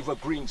wave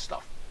of green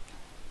stuff.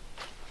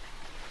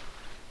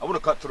 I want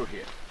to cut through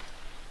here.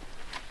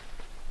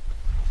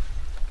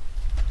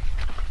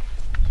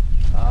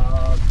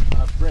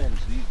 Our friends,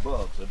 these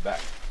bugs are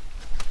back.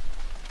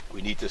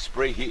 We need to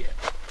spray here.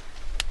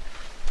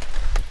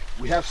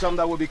 We have some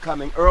that will be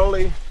coming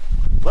early.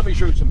 Let me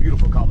show you some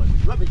beautiful colors.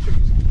 Let me show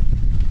you some.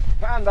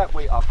 Pan that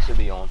way,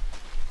 Oxymion.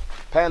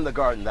 Pan the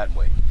garden that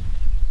way.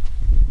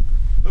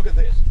 Look at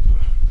this.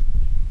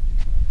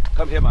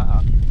 Come here, my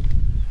ox.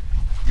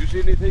 You see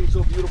anything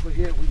so beautiful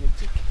here? We need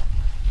to.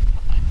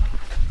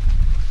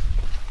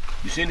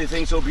 You see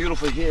anything so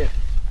beautiful here?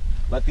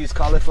 Like these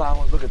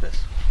cauliflowers? Look at this.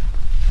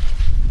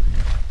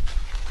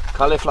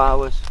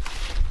 Cauliflowers.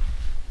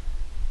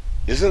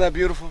 Isn't that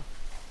beautiful?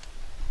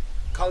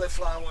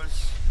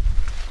 Cauliflowers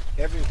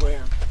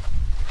everywhere.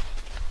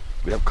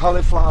 We have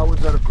cauliflowers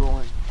that are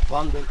growing,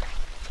 abundant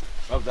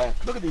of that.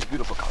 Look at these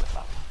beautiful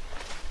cauliflowers.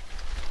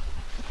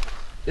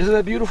 Isn't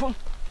that beautiful?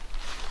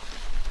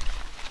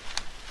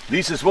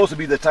 These are supposed to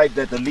be the type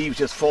that the leaves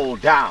just fall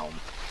down.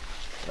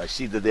 But I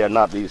see that they are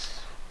not these.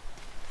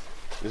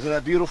 Isn't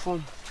that beautiful?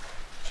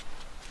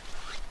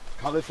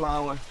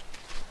 Cauliflower.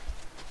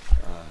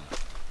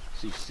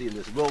 See in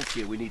this rope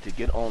here, we need to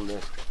get on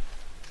this.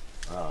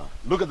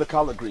 Look at the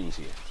collard greens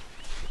here.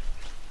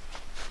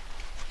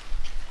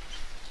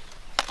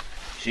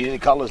 See any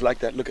colors like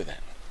that? Look at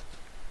that.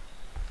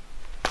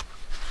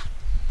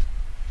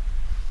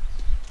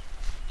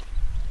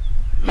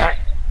 Man.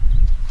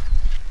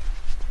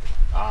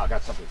 I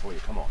got something for you.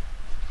 Come on.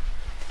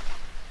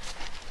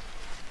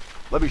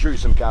 Let me show you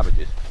some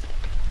cabbages.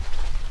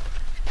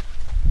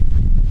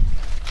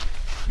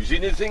 You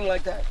seen anything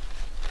like that?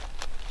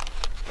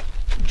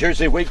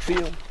 Jersey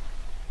Wakefield.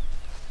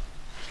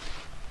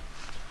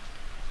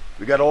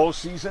 We got all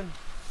season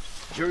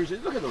Jersey.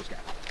 Look at those guys.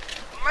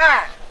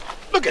 Man,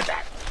 look at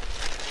that.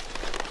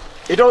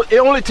 It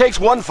only takes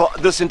one for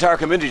this entire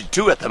community,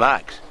 two at the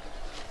max.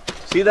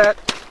 See that?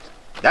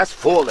 That's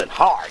full and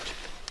hard.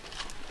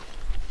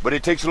 But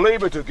it takes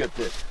labor to get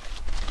this.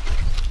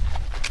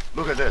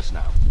 Look at this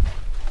now.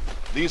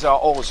 These are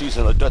all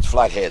seasonal Dutch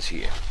flatheads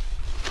here.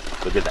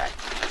 Look at that.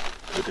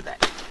 Look at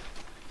that.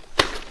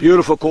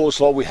 Beautiful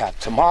coleslaw. We have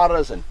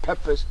tomatoes and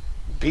peppers,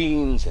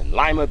 beans and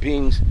lima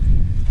beans.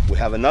 We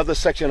have another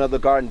section of the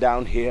garden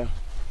down here.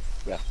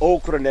 We have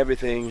okra and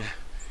everything.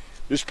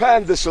 Just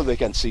pan this so they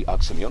can see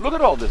Oxymion. Look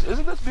at all this.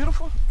 Isn't this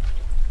beautiful?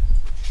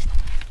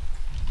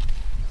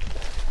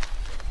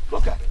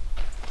 Look at it.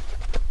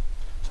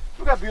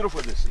 Look how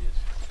beautiful this is.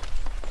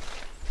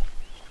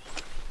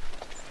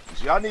 You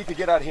see, I need to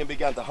get out here and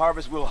begin to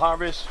harvest. We'll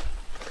harvest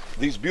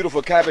these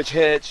beautiful cabbage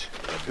heads.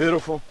 They're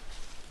beautiful.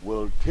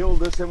 We'll till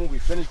this in when we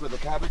finish with the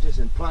cabbages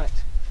and plant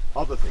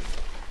other things.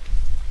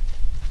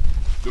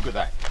 Look at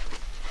that.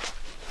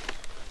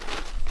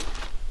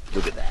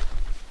 Look at that.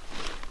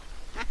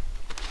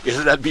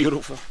 Isn't that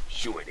beautiful?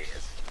 Sure it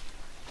is.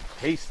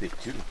 Taste it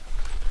too.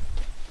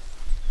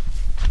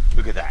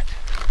 Look at that.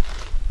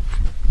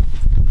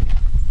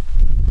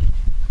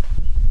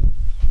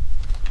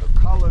 The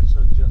colors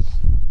are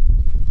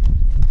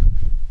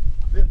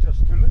they're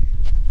just delicious.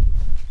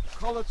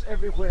 Colors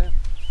everywhere.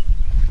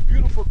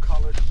 Beautiful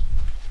colors.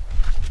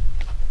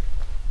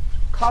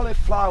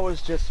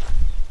 Cauliflowers just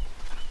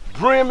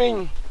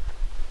brimming.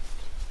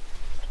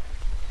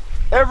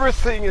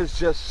 Everything is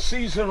just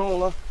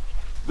seasonal.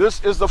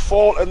 This is the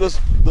fall and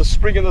the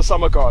spring and the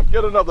summer garden.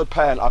 Get another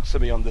pan,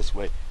 Oxymion, this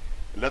way.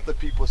 And let the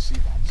people see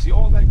that. See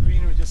all that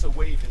greenery just a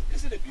waving.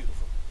 Isn't it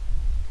beautiful?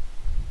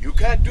 You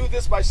can't do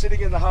this by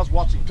sitting in the house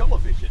watching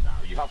television now.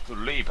 You have to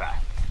lay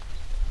back.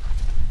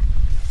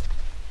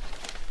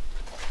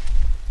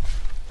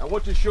 I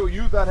want to show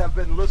you that have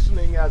been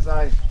listening as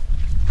I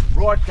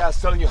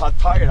broadcast telling you how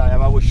tired I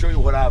am. I will show you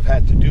what I've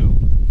had to do.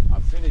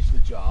 I've finished the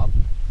job.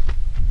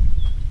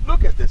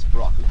 Look at this. this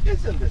broccoli.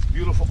 Isn't this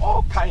beautiful?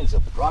 All kinds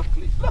of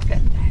broccoli. Look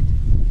at that.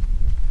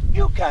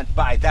 You can't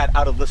buy that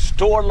out of the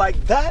store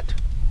like that.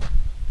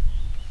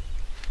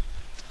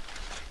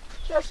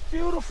 Just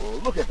beautiful.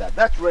 Look at that.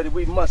 That's ready.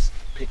 We must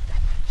pick that.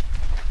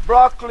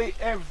 Broccoli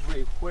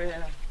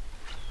everywhere.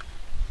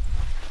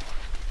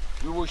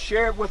 We will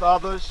share it with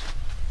others.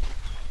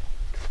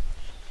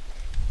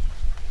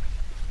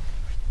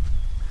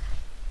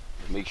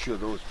 Make sure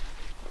those,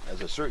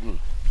 there's a certain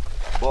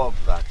bug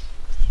that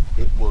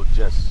it will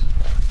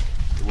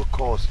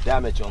cause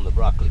damage on the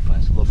broccoli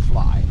plants. It will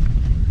fly.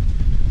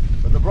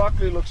 But the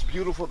broccoli looks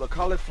beautiful. The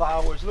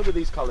cauliflowers, look at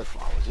these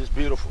cauliflowers. It's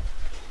beautiful.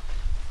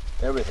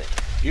 Everything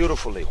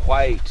beautifully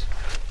white.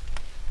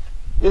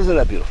 Isn't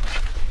that beautiful?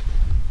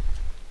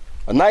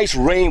 A nice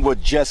rain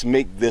would just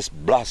make this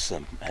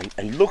blossom,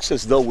 and looks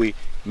as though we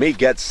may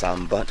get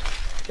some, but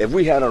if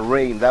we had a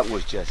rain, that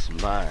was just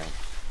mine.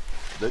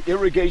 The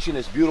irrigation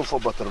is beautiful,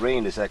 but the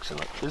rain is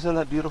excellent. Isn't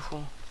that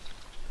beautiful?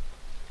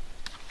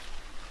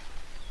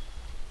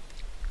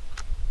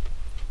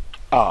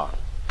 Ah,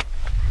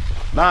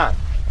 man,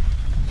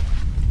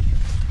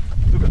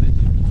 look at this.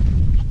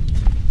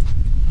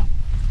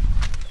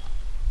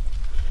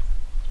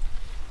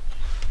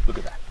 Look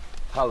at that.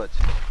 Pallets.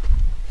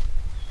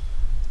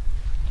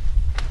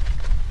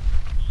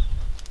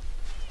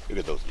 Look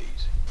at those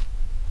leaves.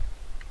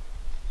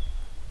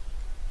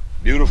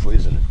 Beautiful,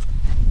 isn't it?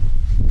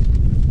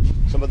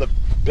 Some of the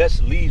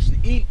best leaves to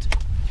eat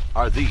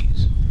are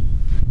these.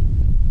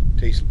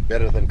 Taste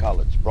better than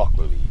collards,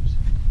 broccoli leaves.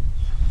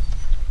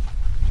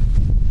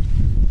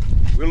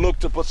 We'll look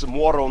to put some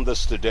water on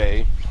this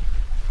today,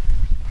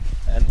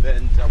 and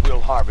then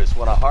we'll harvest.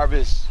 When I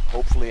harvest,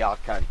 hopefully I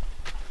can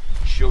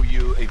show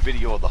you a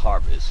video of the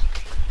harvest.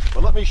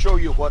 But let me show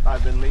you what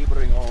I've been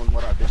laboring on,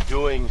 what I've been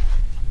doing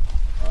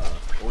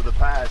over the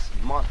past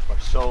month or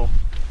so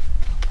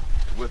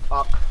with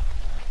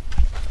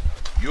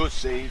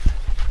Yosef,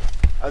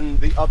 and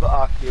the other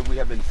ark here. We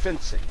have been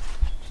fencing,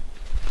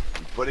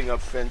 putting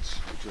up fence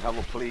to have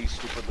a place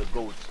to put the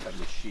goats and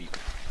the sheep.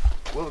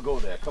 We'll go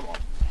there. Come on.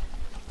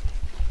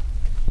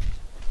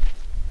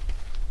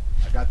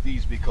 I got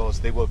these because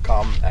they will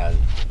come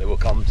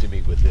to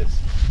me with this.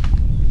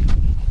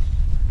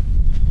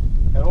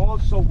 And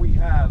also we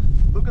have,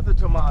 look at the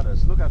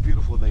tomatoes. Look how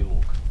beautiful they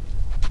look.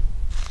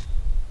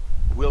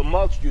 We'll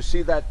mulch. You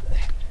see that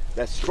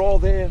straw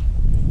there?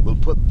 We'll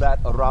put that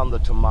around the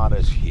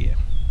tomatoes here.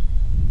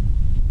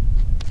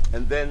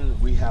 And then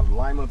we have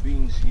lima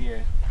beans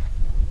here.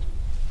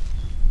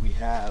 We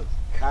have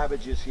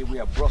cabbages here. We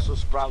have Brussels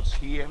sprouts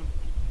here.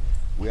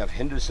 We have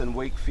Henderson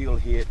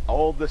Wakefield here.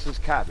 All this is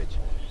cabbage.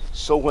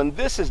 So when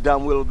this is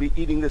done, we'll be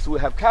eating this. We'll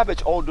have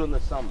cabbage all during the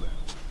summer.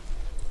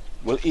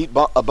 We'll eat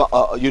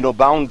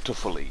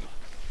bountifully.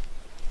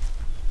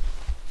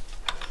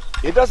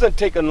 It doesn't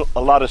take a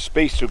lot of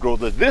space to grow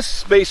this. This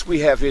space we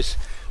have this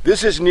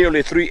is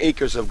nearly 3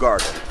 acres of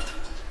garden.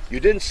 You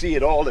didn't see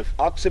it all. If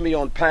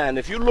Oxymion Pan,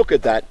 if you look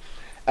at that,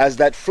 as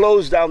that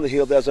flows down the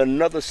hill, there's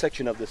another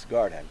section of this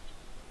garden.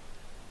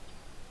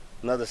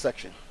 Another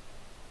section.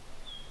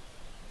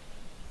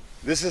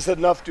 This is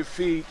enough to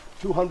feed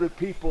 200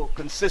 people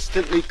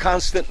consistently,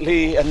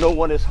 constantly, and no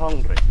one is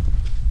hungry.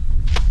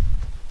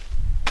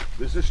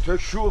 This is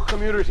Tshuwah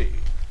Community.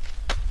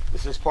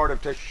 This is part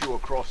of Tshuwah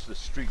across the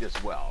street as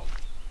well.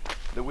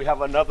 Then we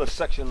have another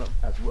section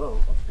as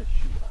well of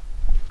Tshuwah.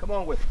 Come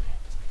on with me.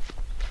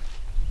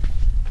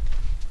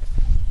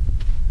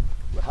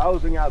 We're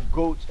housing our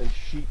goats and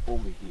sheep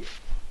over here.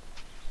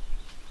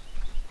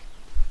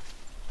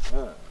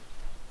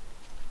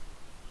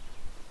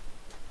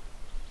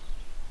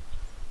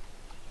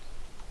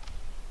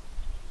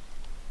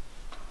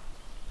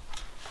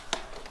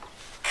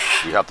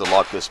 We have to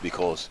lock this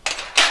because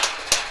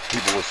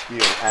people will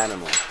steal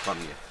animals from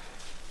you.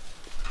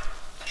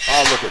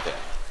 Oh, look at that.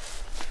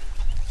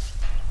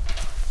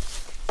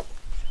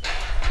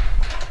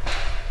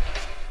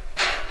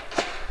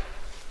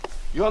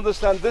 You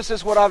understand, this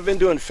is what I've been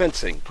doing,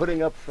 fencing,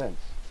 putting up fence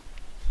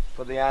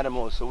for the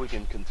animals so we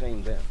can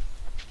contain them.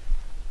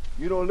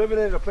 You know, living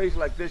in a place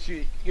like this,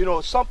 you know,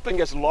 something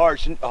as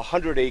large,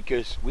 100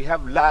 acres, we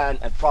have land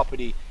and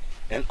property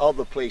in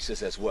other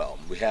places as well.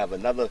 We have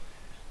another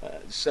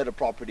set of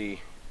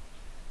property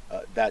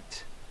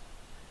that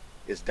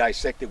is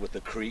dissected with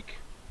the creek.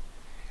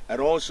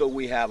 And also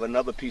we have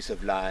another piece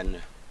of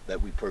land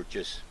that we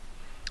purchased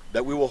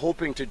that we were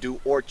hoping to do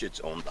orchards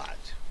on that.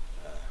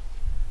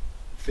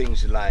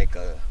 Things like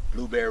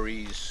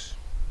blueberries,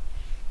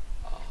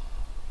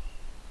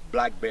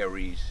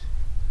 blackberries,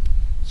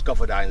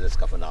 scufferdines and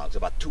scuffernogs,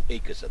 about 2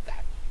 acres of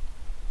that.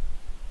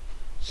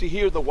 See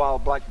here the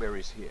wild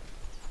blackberries here.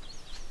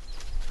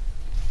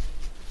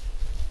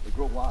 They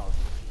grow wild.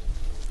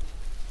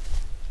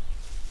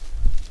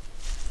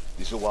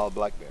 These are wild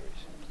blackberries.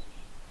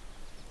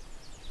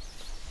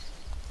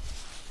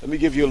 Let me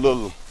give you a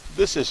little,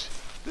 this is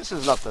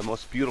not the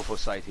most beautiful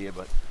site here,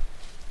 but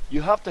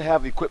you have to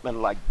have equipment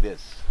like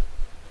this.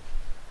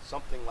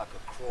 Something like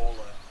a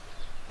crawler.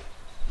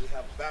 You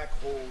have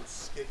backhoes,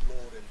 skid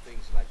load and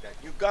things like that.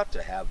 You've got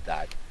to have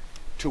that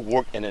to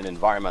work in an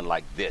environment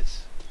like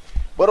this.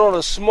 But on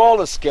a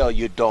smaller scale,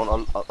 you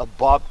don't. A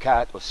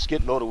bobcat or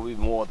skid loader will be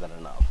more than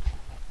enough.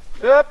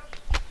 Yep.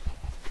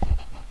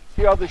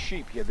 Here are the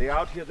sheep here. They're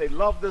out here. They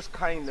love this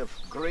kind of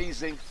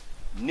grazing,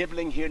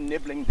 nibbling here,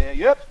 nibbling there.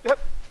 Yep, yep.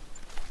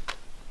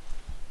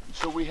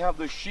 So we have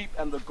the sheep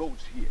and the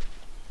goats here.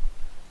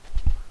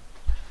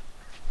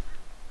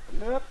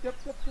 Yep, yep,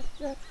 yep, yep,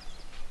 yep.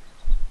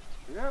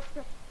 Yep,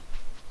 yep.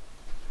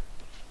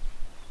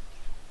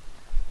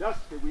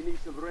 Dusty, we need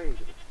some rain.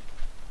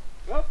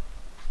 Yep.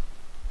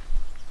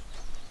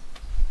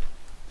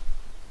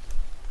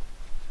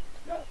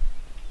 Yep.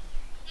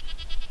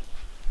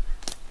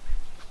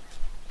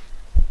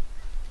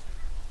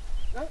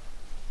 Yep.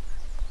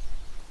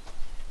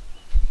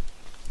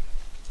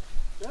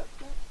 Yep,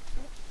 yep,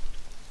 yep.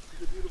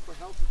 It's a beautiful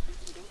house of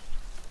people.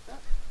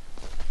 Yep.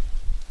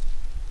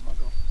 Come on,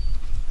 go.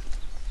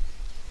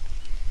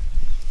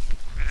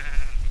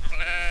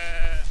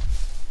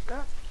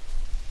 Yep.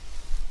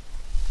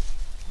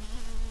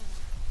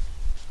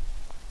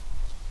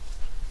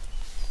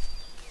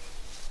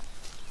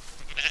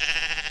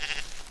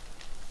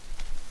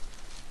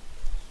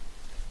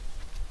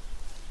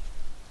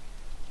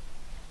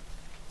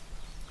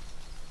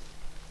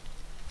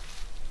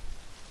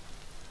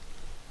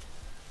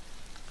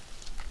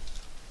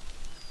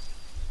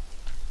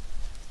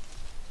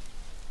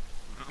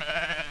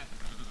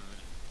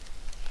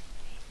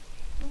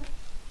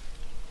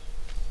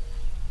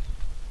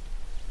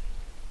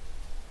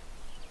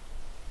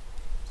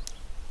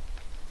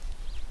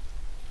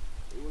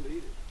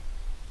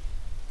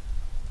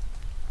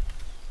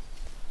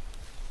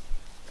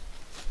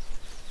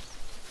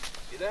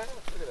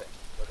 Look at that.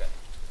 Look at it.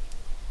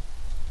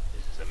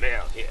 This is a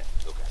male here.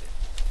 Look at it.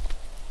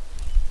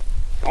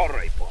 All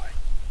right, boy.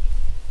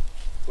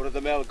 What are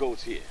the male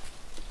goats here?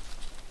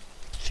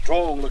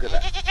 Strong. Look at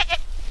that.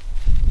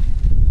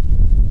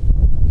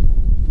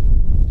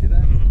 See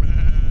that?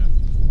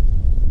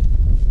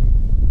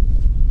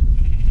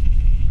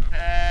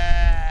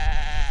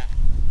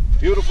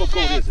 Beautiful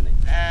goat, isn't it?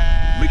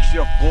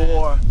 Mixture of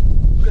boar.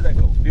 Look at that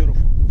goat.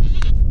 Beautiful.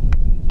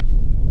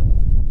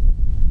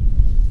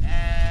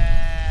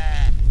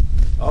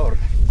 All right.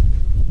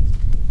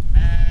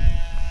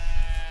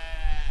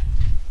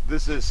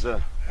 This is,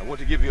 I want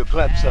to give you a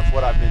glimpse of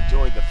what I've been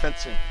doing, the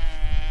fencing.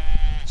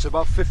 It's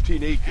about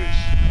 15 acres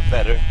or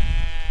better.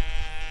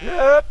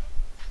 Yep.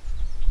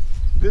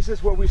 This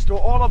is where we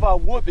store all of our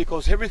wood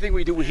because everything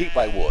we do we heat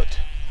by wood.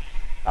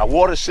 Our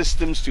water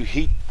systems to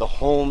heat the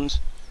homes.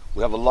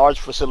 We have a large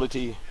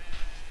facility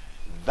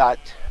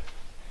that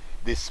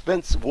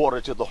dispenses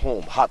water to the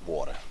home, hot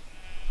water.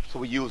 So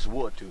we use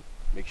wood to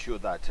make sure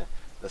that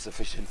there's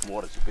sufficient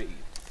water to bathe.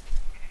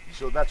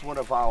 So that's one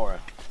of our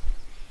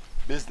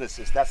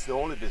businesses. That's the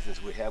only business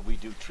we have. We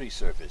do tree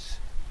service.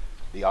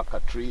 The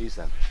cut trees,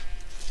 and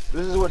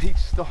this is what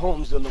heats the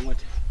homes in the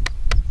winter.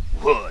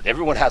 Wood.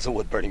 Everyone has a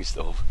wood burning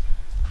stove.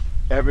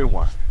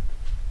 Everyone.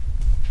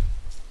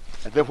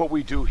 And then what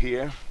we do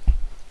here,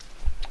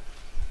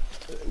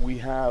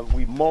 we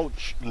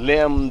mulch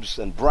limbs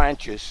and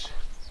branches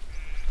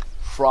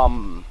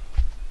from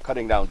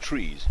cutting down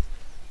trees.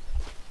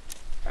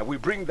 And we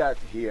bring that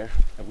here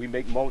and we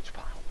make mulch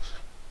piles.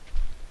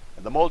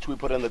 And the mulch we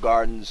put in the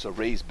gardens or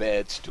raised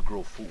beds to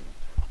grow food.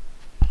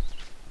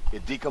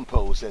 It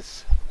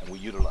decomposes and we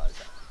utilize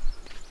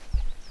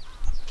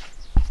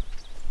that.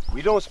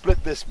 We don't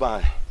split this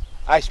by,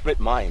 I split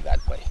mine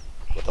that way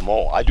with them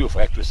all. I do it for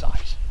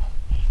exercise.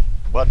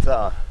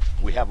 But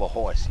we have a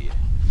horse here.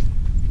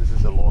 This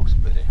is a log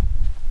splitter.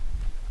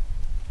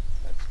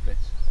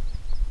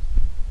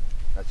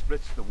 That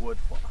splits the wood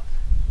for us.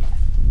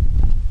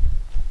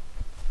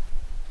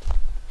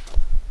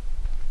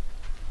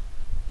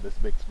 This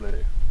big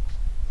splitter.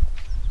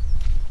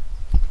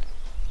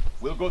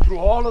 We'll go through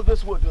all of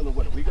this wood in the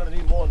winter. We're going to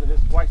need more than this,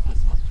 twice this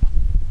much.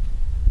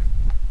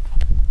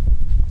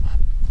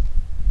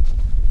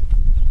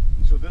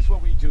 And so this is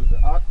what we do.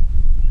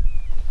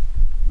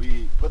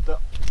 We put the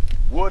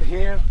wood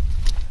here,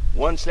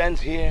 one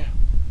stands here,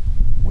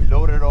 we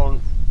load it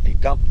on a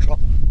dump truck,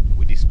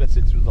 we dispense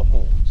it through the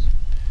homes.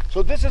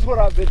 So this is what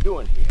I've been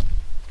doing here.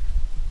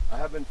 I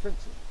have been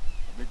fencing.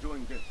 I've been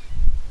doing this.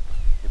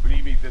 And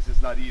believe me, this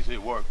is not easy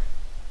work.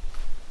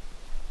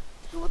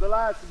 So for the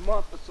last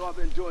month or so, I've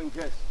been doing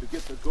this to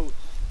get the goats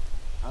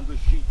and the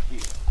sheep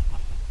here.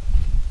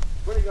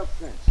 Putting up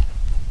fence.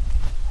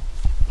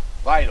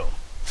 Vital.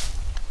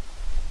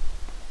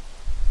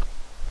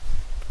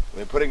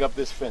 We're putting up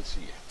this fence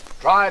here.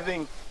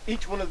 Driving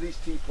each one of these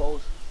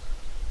T-posts,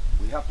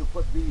 we have to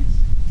put these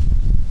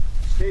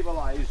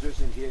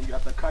stabilizers in here, and you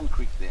have to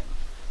concrete them.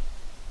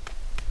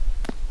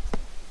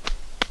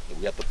 And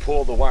we have to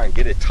pull the wire and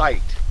get it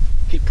tight.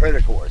 Keep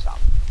predators out.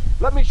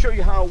 Let me show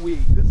you how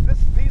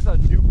these are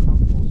new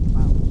compost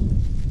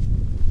piles.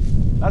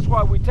 That's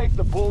why we take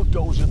the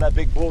bulldozer, that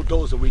big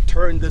bulldozer, we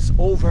turn this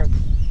over.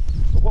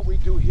 But what we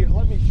do here,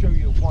 let me show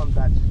you one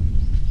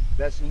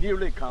that's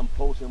nearly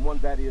compost and one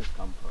that is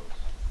compost.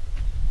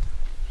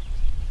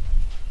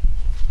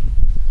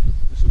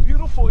 It's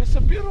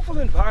a beautiful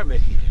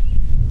environment here.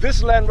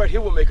 This land right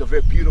here will make a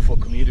very beautiful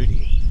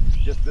community.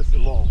 Just this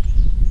alone.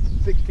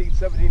 16,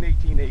 17,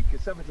 18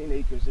 acres. 17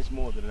 acres is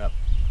more than enough.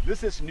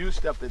 This is new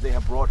stuff that they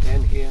have brought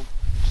in here.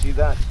 See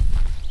that?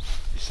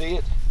 You see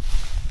it?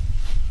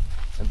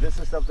 And this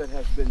is stuff that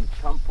has been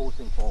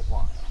composting for a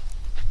while.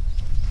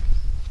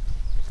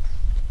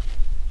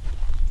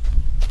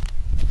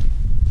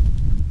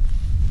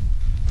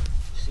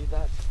 You see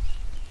that?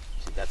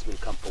 See, that's been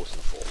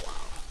composting for a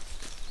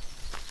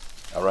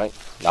while. All right?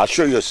 Now I'll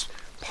show you a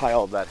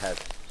pile that has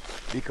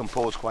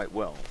decomposed quite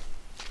well.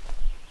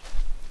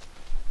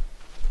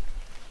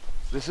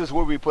 This is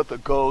where we put the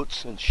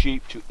goats and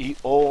sheep to eat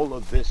all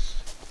of this.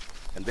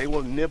 And they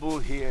will nibble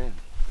here.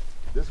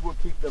 This will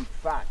keep them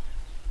fat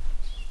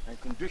and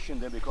condition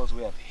them because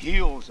we have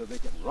hills so they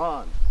can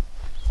run.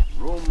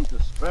 Room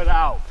to spread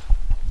out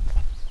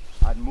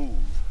and move.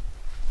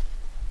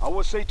 I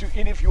would say to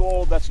any of you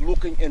all that's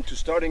looking into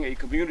starting a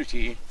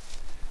community,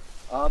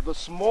 the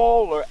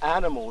smaller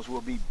animals will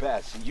be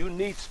best. You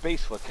need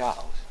space for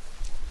cows.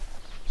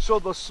 So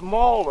the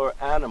smaller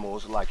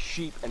animals like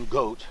sheep and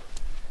goat,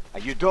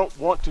 you don't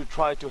want to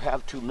try to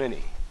have too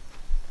many.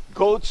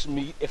 Goat's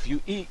meat, if you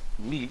eat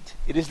meat,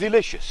 it is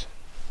delicious.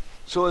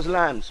 So is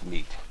lamb's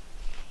meat.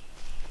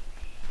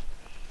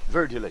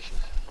 Very delicious.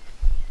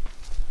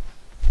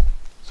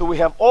 So we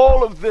have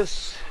all of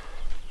this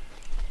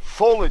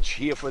foliage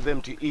here for them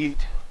to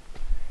eat,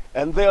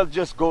 and they'll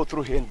just go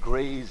through here and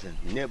graze and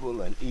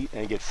nibble and eat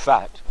and get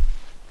fat.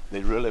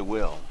 They really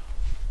will.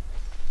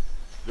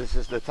 This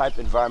is the type of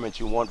environment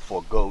you want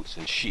for goats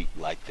and sheep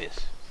like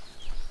this.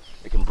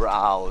 They can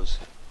browse,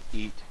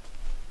 eat.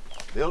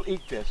 They'll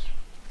eat this.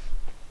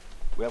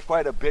 We have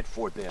quite a bit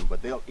for them,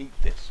 but they'll eat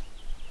this.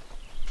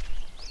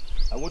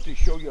 I want to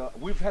show you,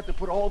 we've had to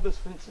put all this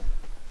fencing.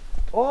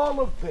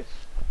 All of this.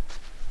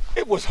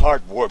 It was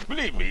hard work,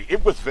 believe me,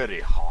 it was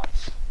very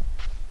hot.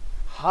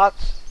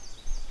 Hot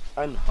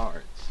and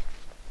hard.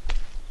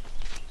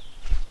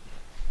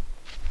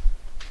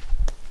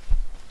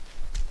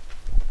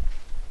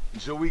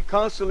 So we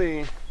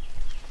constantly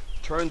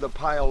turn the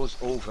piles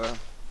over,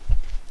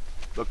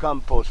 the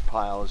compost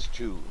piles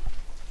to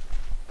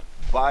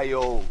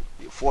bio,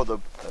 for the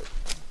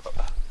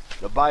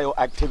bio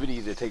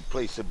activities that take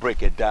place to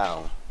break it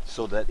down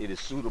so that it is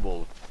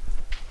suitable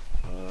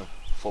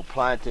for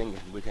planting.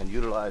 We can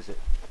utilize it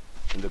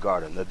in the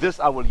garden. Now this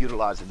I will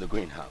utilize in the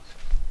greenhouse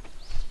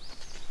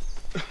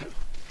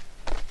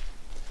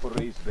for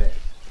raised beds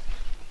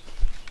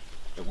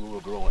that we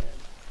will grow in.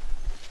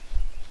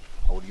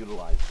 I will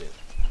utilize this.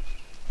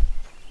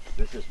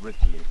 This is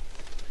richly,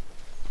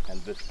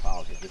 and this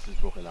pile here, this is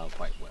broken down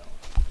quite well.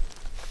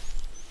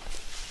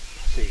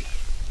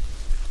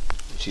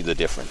 See the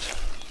difference.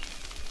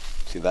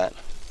 See that?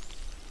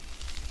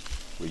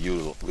 We'll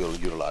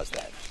utilize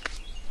that.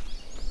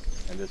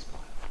 And this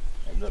pile.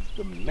 And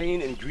the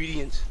main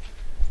ingredients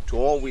to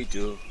all we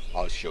do,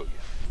 I'll show you.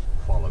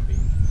 Follow me.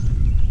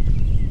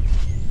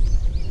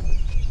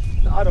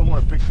 Now, I don't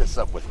want to pick this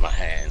up with my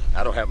hand.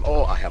 I don't have,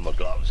 I have my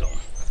gloves on.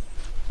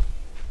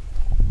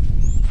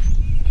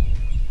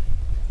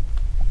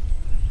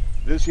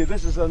 This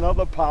is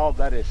another pile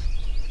that is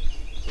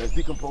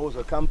decomposed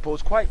or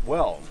composed quite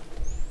well.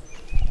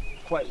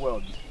 Quite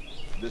well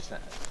this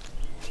time.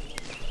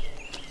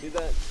 See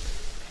that?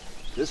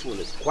 This one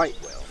is quite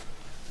well.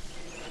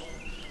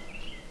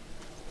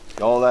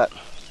 See all that?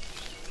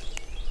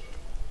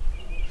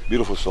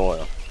 Beautiful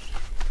soil.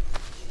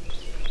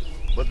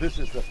 But this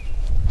is the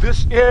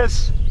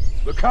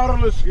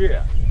catalyst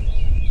here.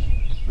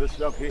 This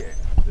stuff here.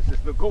 This is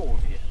the gold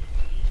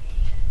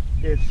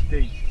here. It's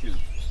stage 2.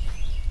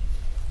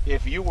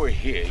 If you were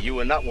here, you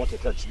would not want to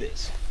touch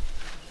this.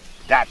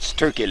 That's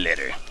turkey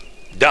litter.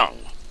 Dung.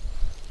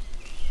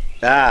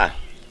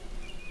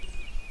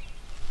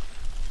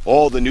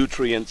 All the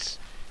nutrients,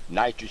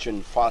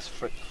 nitrogen,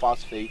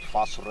 phosphate,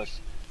 phosphorus.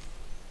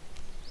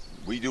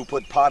 We do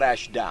put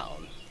potash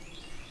down.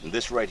 And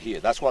this right here.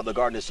 That's why the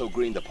garden is so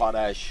green, the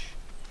potash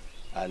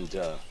and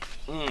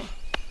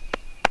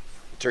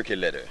turkey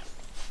litter.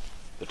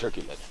 The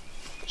turkey litter.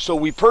 So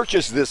we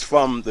purchased this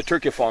from the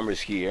turkey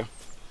farmers here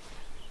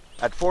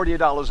at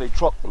 $40 a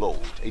truckload,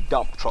 a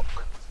dump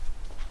truck.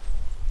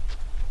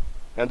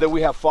 And then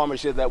we have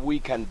farmers here that we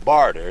can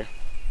barter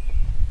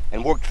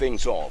and work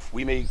things off.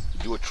 We may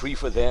do a tree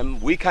for them.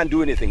 We can't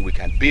do anything. We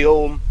can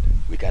build,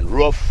 we can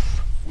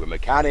roof, we're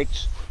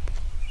mechanics,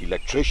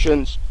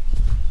 electricians,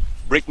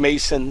 brick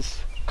masons,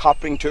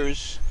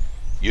 carpenters,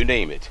 you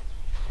name it.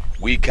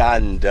 We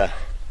can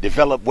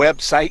develop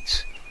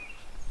websites.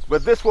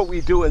 But this is what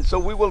we do, and so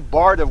we will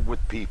barter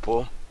with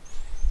people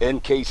in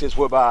cases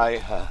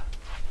whereby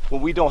when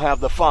we don't have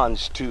the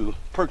funds to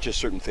purchase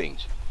certain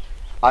things.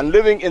 And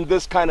living in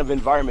this kind of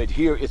environment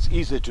here, it's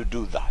easy to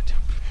do that.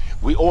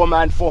 We owe a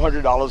man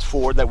 $400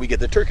 for that we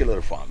get the turkey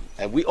litter from.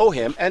 And we owe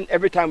him, and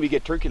every time we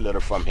get turkey litter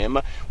from him,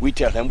 we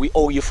tell him we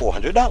owe you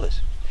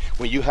 $400.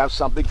 When you have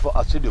something for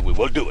us to do, we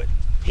will do it.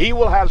 He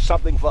will have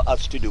something for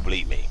us to do,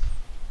 believe me.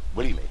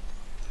 Believe me.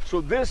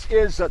 So this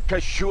is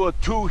Tshuwah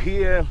 2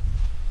 here.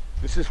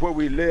 This is where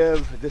we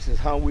live. This is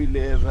how we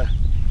live.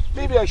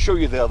 maybe I show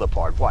you the other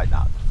part. Why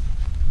not?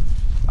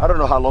 I don't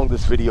know how long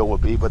this video will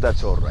be, but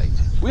that's all right.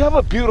 We have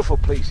a beautiful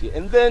place here.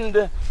 And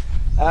then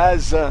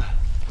as the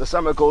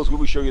summer goes, we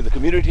will show you the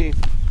community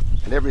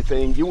and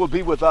everything. You will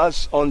be with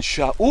us on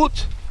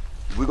Sha'ut.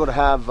 We're going to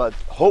have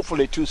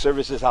hopefully 2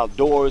 services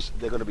outdoors.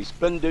 They're going to be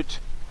splendid,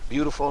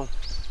 beautiful.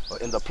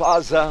 In the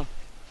plaza,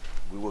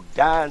 we will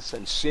dance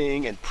and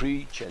sing and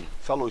preach and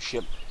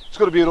fellowship. It's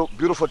going to be a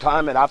beautiful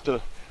time. And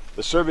after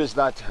the service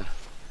that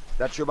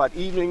Shabbat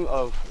evening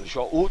of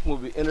Sha'ut, we'll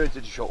be entered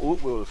into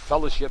Sha'ut. We will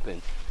fellowship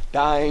and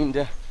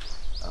dine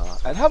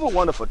and have a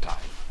wonderful time.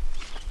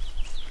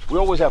 We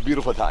always have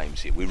beautiful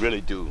times here. We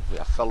really do. We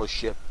have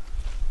fellowship,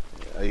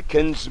 a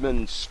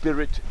kinsman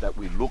spirit that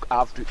we look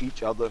after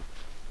each other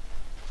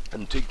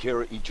and take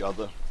care of each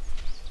other.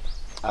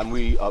 And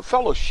we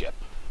fellowship.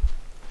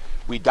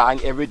 We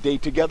dine every day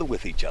together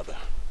with each other.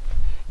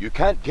 You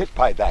can't get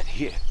by that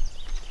here.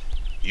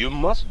 You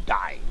must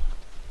dine.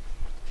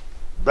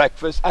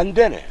 Breakfast and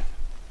dinner.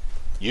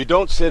 You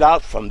don't sit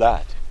out from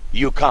that.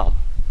 You come.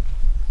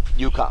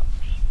 You come.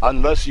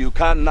 Unless you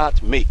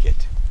cannot make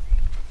it.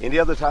 Any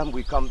other time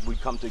we come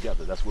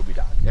together. That's what we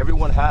dine.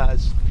 Everyone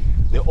has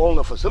their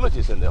own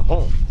facilities in their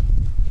home.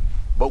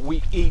 But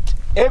we eat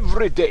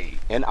every day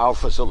in our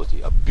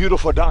facility. A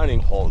beautiful dining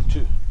hall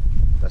too.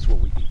 That's what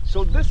we eat.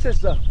 So this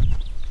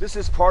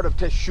is part of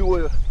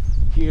Tshuwah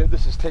here.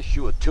 This is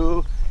Tshuwah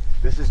 2.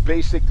 This is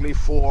basically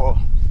for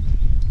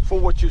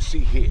what you see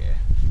here.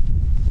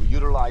 We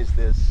utilize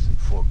this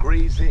for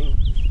grazing,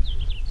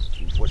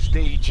 for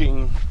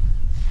staging,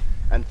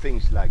 and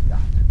things like that.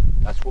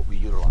 That's what we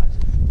utilize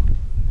it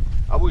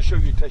for. I will show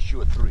you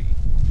Tshuwah 3.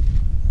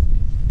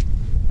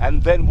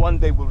 And then one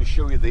day we will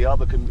show you the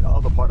other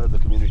part of the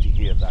community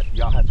here that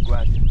Yah has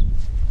granted.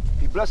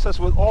 He blessed us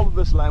with all of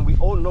this land. We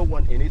owe no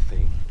one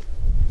anything.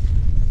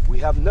 We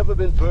have never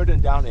been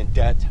burdened down in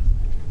debt.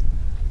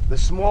 The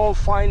small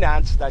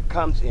finance that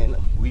comes in,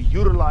 we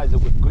utilize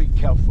it with great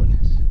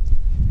carefulness.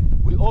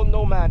 We owe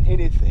no man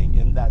anything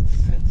in that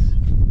sense.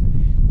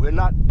 We're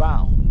not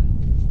bound.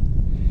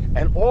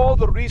 And all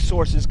the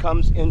resources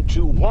comes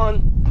into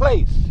one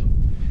place.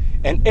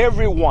 And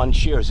everyone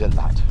shares in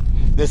that.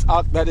 This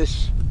that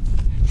is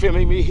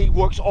filming me, he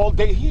works all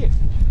day here.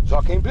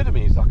 Zaken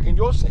Bidami, Zaken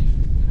Yosef.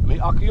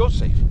 Ak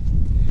Yosef.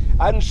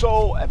 And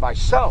so, and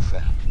myself,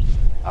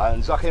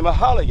 and Zaken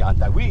Mahalayan,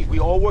 that we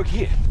all work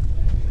here.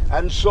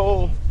 And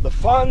so, the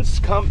funds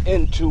come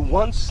into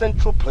one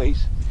central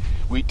place.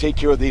 We take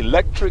care of the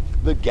electric,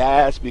 the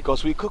gas,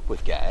 because we cook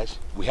with gas.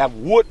 We have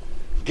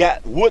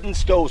wooden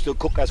stoves to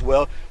cook as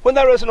well, when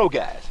there is no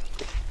gas.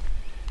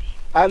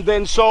 And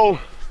then so,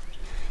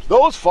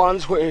 those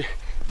funds,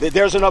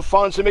 there's enough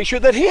funds to make sure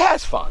that he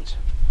has funds.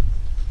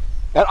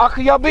 And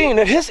Akiyabin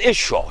and his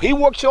issue, he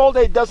works all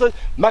day, does a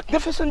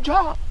magnificent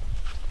job.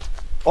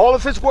 All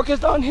of his work is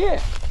done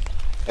here.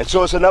 And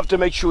so it's enough to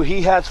make sure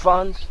he has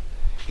funds,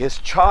 his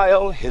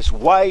child, his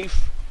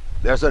wife,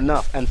 there's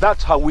enough. And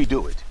that's how we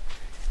do it.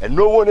 And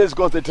no one is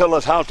going to tell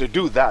us how to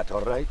do that,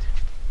 all right?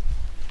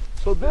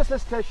 So this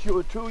is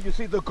Tshuwah 2. You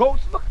see the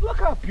goats, look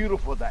how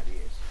beautiful that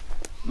is.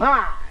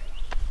 My!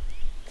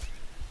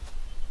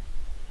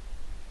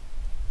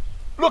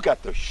 Look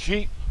at the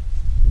sheep.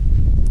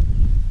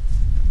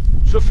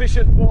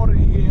 Sufficient water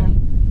here.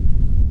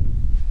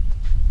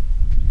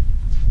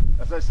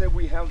 As I said,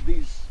 we have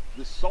this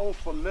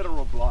sulfur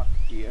mineral block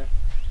here.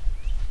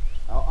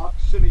 Our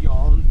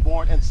Oxilion,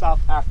 born in South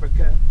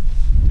Africa.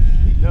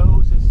 He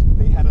knows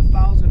they had a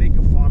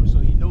 1,000-acre farm, so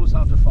he knows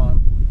how to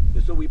farm.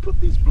 And so we put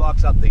these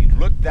blocks out there,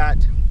 looked at,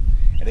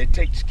 and it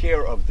takes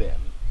care of them.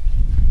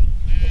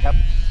 It helps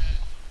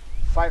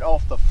fight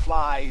off the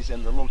flies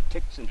and the little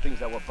ticks and things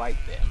that will bite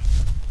them.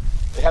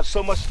 They have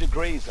so much to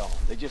graze on.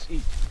 They just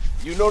eat.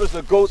 You notice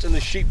the goats and the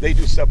sheep, they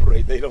do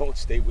separate. They don't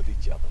stay with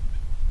each other.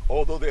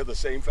 Although they're the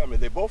same family,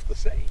 they're both the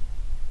same.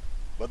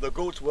 But the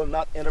goats will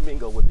not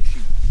intermingle with the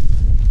sheep.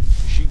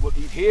 The sheep will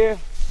eat here.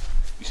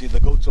 You see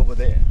the goats over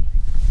there.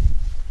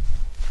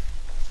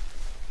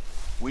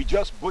 We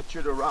just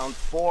butchered around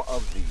 4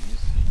 of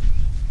these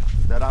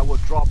that I will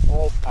drop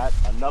off at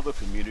another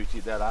community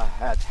that I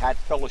had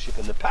fellowship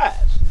in the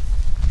past.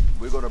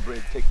 We're going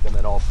to take them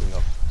an offering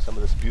of some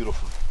of this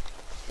beautiful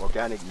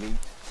organic meat.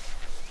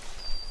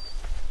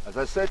 As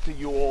I said to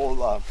you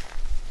all, a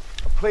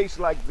place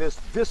like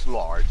this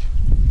large,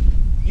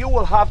 you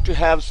will have to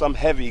have some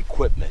heavy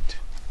equipment.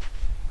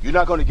 You're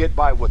not going to get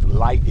by with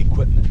light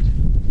equipment.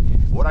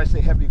 When I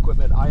say heavy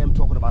equipment, I am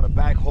talking about a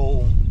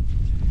backhoe.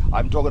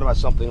 I'm talking about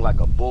something like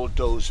a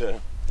bulldozer,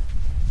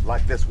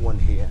 like this one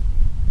here.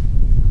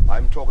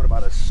 I'm talking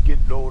about a skid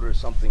loader or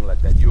something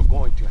like that. You're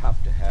going to have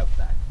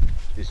that.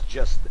 It's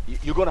just,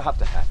 you're going to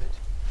have it.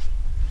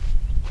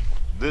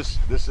 This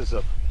is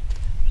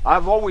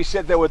I've always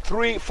said there were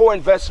 4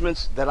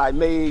 investments that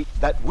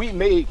we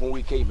made when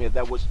we came here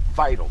that was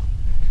vital.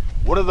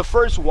 One of the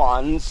first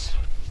ones,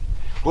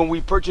 when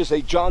we purchased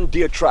a John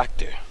Deere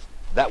tractor,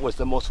 that was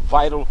the most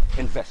vital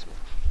investment.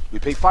 We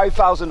paid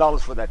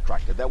 $5,000 for that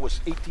tractor. That was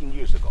 18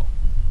 years ago.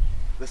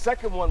 The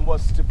second one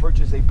was to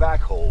purchase a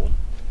backhoe.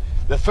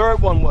 The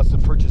third one was to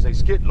purchase a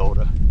skid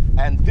loader.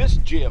 And this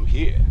gem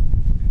here,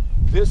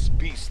 this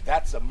beast,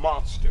 that's a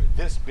monster.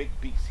 This big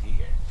beast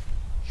here,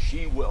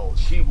 she will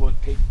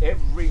take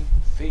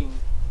everything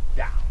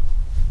down.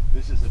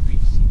 This is a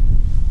beast here.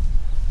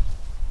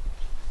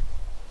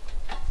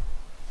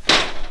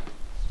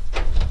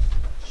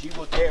 She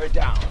will tear it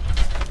down.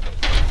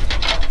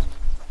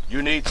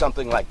 You need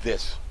something like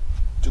this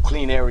to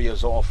clean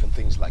areas off and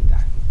things like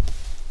that.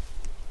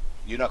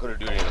 You're not going to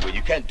do it anyway.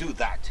 You can't do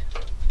that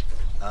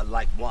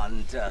like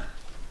one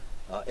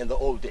in the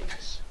old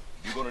days.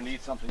 You're going to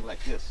need something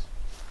like this,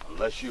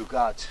 unless you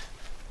got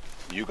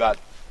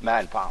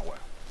manpower.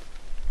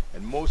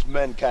 And most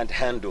men can't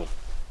handle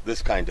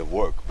this kind of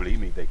work. Believe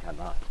me, they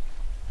cannot.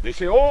 They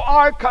say, oh,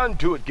 I can't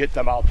do it. Get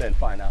them out there and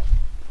find out.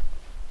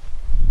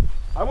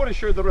 I want to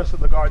show you the rest of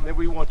the garden, then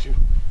we want to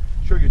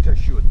show you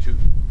Tshuwah too.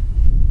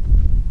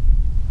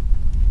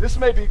 This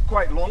may be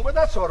quite long, but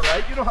that's all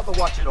right. You don't have to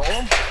watch it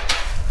all.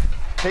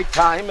 Take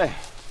time and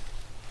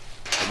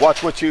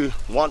watch what you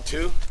want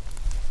to.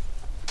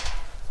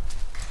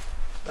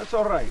 That's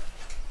all right.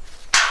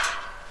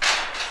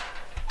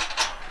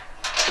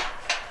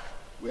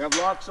 We have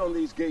locks on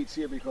these gates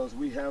here because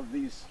we have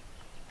these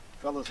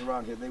fellas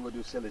around here. They would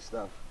do silly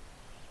stuff.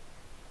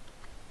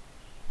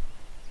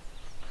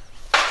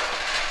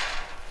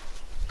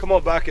 Come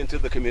on back into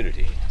the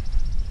community.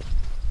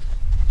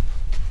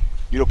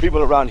 You know,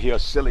 people around here are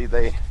silly.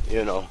 They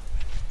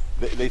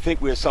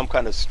think we're some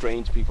kind of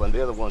strange people, and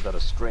they're the ones that are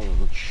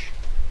strange.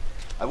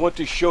 I want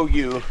to show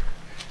you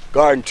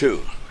Garden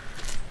 2.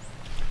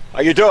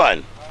 How you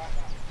doing?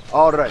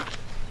 All right.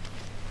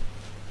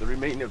 The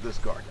remaining of this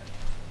garden.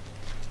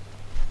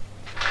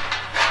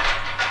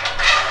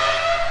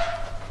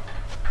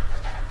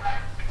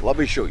 Let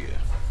me show you.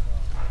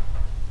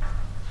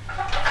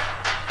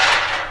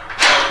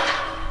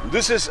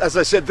 This is, as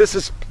I said, this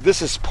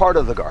is part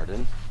of the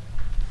garden.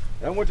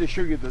 And I want to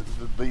show you the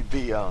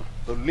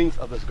length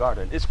of this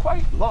garden. It's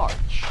quite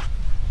large.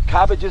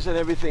 Cabbages and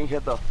everything here,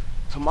 the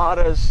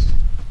tomatoes.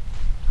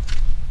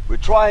 We're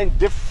trying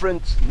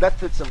different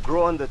methods of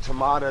growing the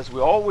tomatoes.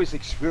 We're always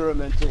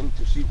experimenting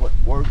to see what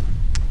works.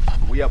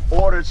 We have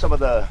ordered some of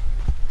the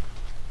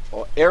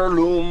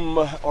heirloom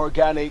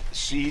organic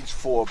seeds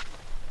for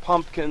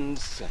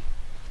pumpkins,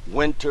 and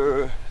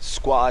winter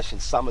squash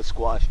and summer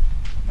squash.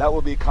 That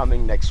will be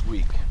coming next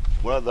week.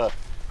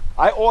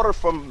 I order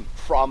from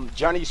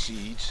Johnny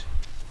Seeds,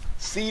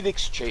 Seed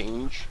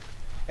Exchange,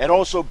 and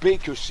also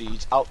Baker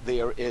Seeds out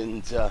there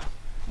in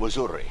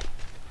Missouri.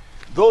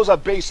 Those are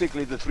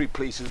basically the three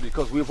places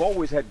because we've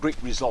always had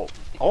great results.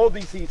 All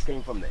these seeds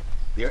came from there.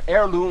 They're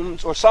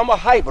heirlooms or some are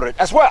hybrid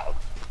as well.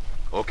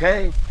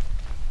 Okay?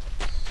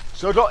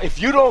 So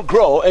if you don't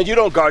grow and you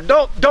don't garden,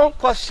 don't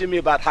question me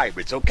about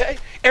hybrids, okay?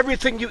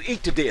 Everything you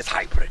eat today is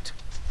hybrid.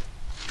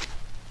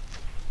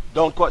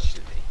 Don't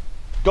question me.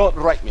 Don't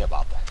write me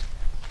about that.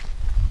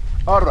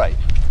 All right.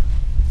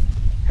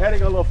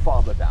 Heading a little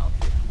farther down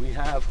here. We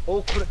have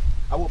okra.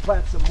 I will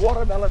plant some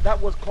watermelon.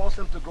 That was cause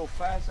them to grow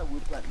faster.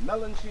 We'll plant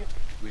melons here.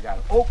 We got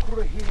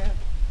okra here.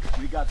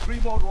 We got 3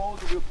 more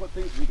rows and we'll put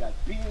things. We got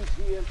beans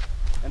here.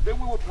 And then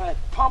we will plant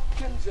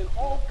pumpkins and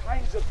all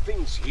kinds of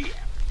things here.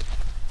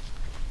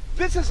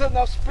 This is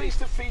enough space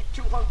to feed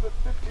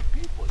 250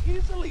 people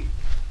easily.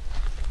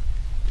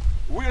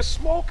 We're a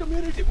small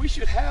community. We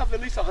should have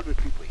at least 100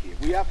 people here.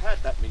 We have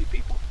had that many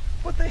people,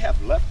 but they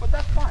have left, but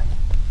that's fine.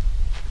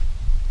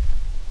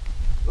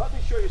 Let me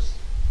show you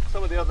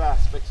some of the other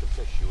aspects of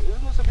Tshuwah.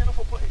 Isn't this a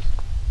beautiful place?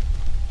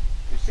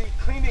 You see,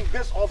 cleaning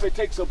this off, it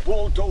takes a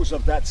bulldozer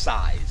of that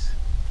size.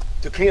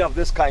 To clean up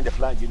this kind of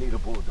land, you need a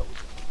bulldozer.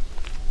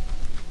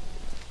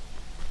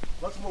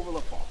 Let's move a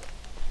little farther.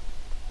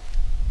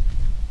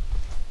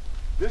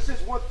 This is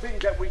one thing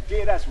that we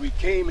did as we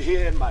came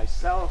here, and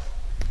myself,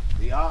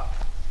 the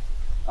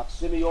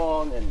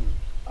Simeon, and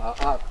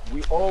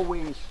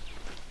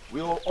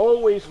we were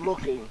always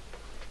looking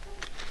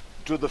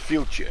to the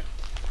future.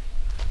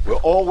 We're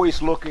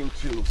always looking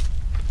to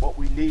what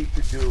we need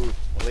to do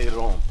later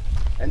on.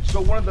 And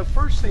so one of the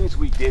first things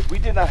we did, we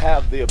did not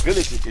have the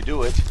ability to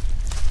do it.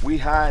 We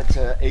had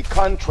a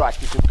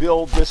contractor to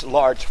build this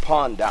large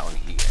pond down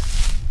here,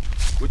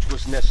 which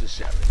was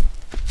necessary.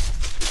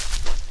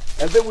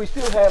 And then we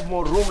still have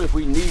more room if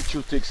we need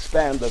to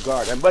expand the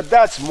garden, but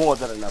that's more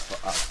than enough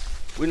for us.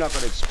 We're not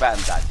going to expand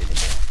that anymore.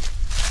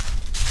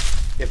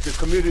 If the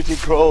community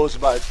grows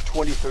by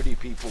 20, 30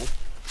 people,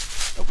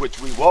 of which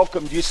we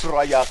welcome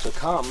Yisrael to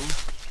come,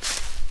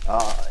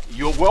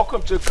 you're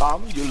welcome to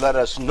come. You let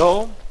us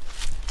know.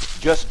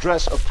 Just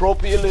dress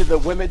appropriately. The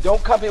women,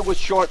 don't come here with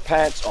short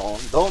pants on.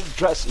 Don't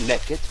dress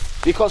naked,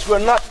 because we're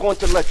not going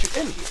to let you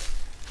in here.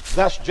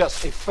 That's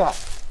just a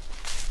fact.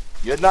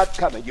 You're not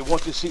coming. You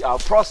want to see our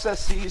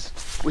processes?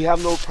 We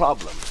have no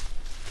problem.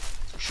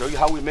 I'll show you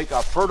how we make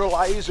our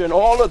fertilizer and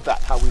all of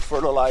that, how we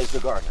fertilize the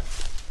garden.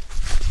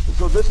 And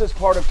so this is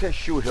part of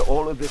Tshuwah here.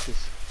 All of this is,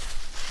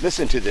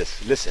 listen to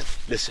this. Listen,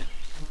 listen.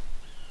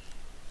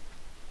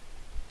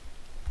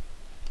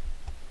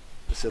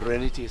 The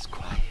serenity is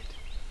quiet.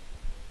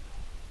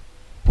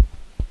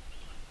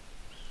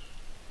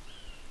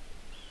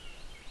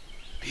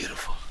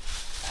 Beautiful.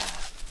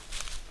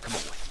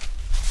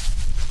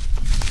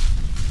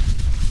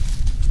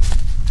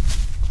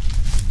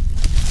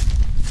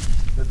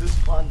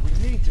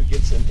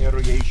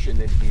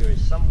 condition in here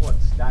is somewhat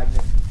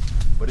stagnant,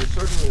 but it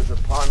certainly is a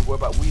pond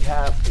whereby we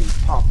have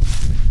a pump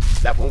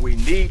that when we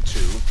need to,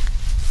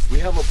 we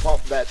have a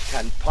pump that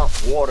can pump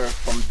water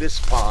from this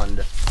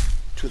pond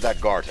to that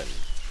garden.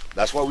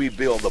 That's why we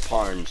build the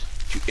ponds,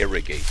 to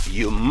irrigate.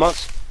 You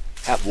must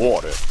have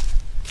water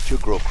to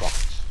grow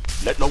crops.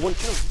 Let no one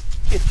kill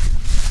you.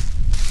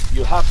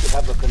 You have to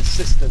have a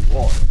consistent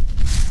water.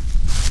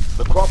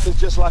 The crop is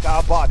just like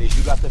our bodies.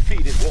 You got to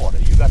feed it water.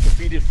 You got to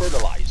feed it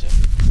fertilizer.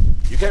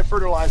 You can't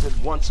fertilize it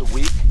once a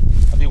week,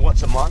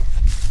 once a month.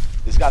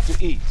 It's got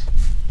to eat,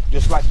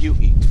 just like you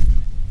eat.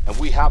 And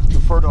we have to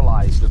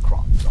fertilize the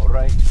crops, all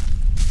right?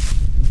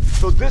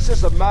 So this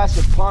is a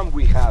massive pond.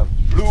 We have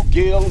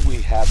bluegill,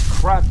 we have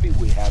crappie,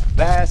 we have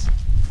bass,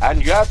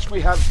 and yes,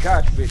 we have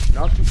catfish,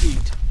 not to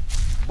eat,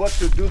 but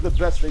to do the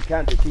best we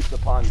can to keep the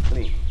pond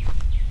clean.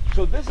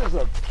 So this is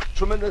a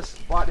tremendous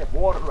body of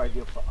water right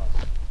here for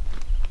us.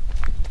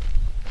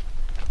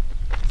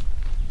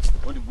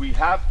 When we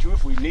have to,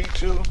 if we need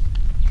to,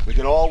 we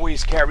can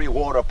always carry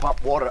water,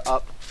 pump water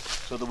up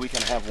so that we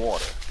can have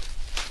water.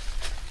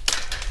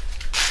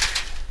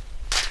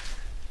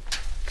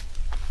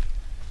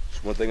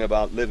 It's one thing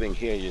about living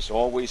here, there's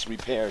always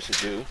repairs to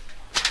do.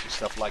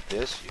 Stuff like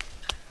this. You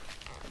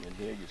come in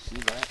here, you see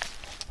that.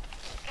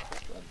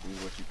 Try to do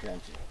what you can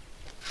to.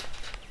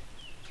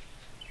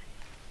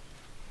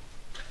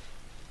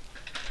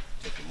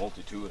 Take the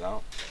multitude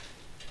out,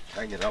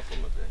 hang it up a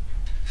little bit.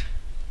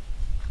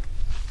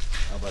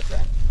 How about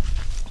that?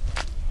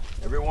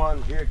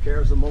 Everyone here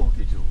carries a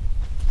multitude.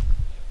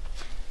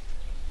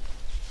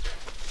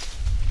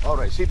 All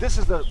right, see, this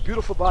is the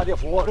beautiful body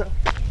of water.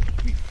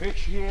 We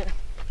fish here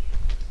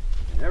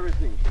and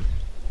everything here.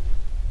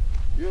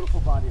 Beautiful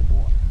body of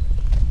water.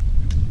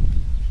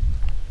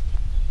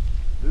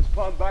 This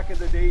pond back in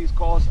the days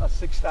cost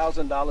us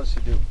 $6,000 to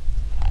do.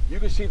 You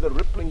can see the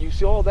rippling. You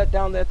see all that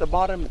down there at the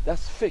bottom?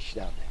 That's fish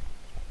down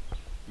there.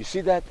 You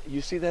see that?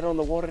 You see that on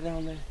the water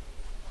down there?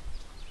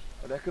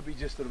 Or that could be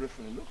just a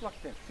riffling. It looks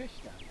like that fish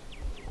down there.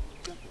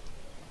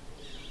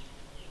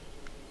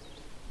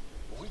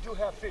 We do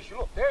have fish.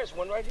 Look, there's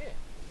one right here.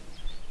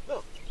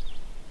 Look.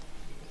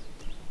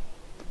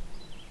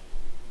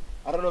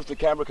 I don't know if the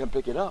camera can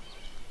pick it up.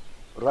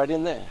 Right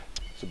in there.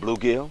 It's a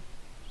bluegill.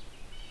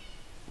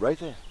 Right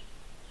there.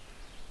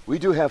 We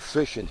do have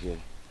fish in here.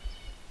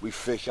 We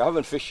fish. I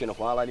haven't fished in a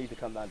while. I need to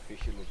come down and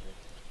fish a little bit.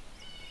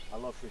 I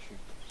love fishing.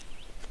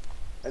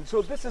 And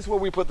so this is where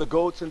we put the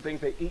goats and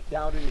things. They eat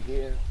down in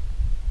here.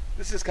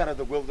 This is kind of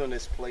the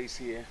wilderness place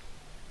here.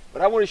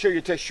 But I want to show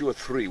you Tshuwah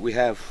 3. We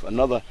have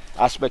another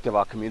aspect of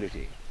our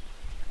community.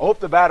 I hope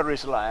the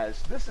batteries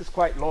last. This is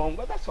quite long,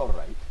 but that's all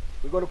right.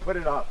 We're going to put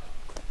it up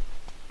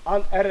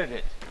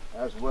unedited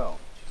as well.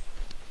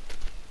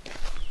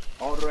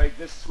 All right,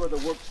 this is where the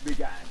works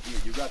began.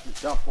 Here, you got to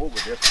jump over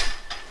this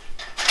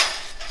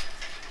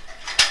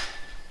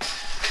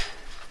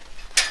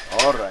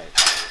one. All right.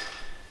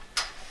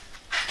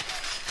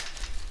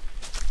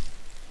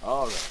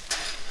 All right.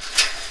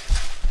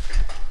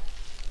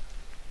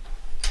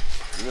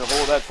 You gonna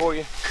hold that for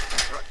you?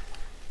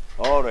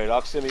 All right,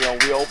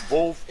 Oximion, we are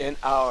both in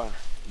our,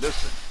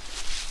 listen,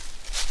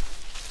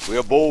 we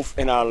are both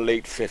in our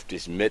late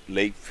 50s,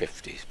 mid-late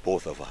 50s,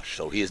 both of us.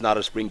 So he is not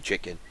a spring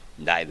chicken,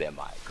 neither am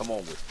I. Come on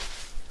with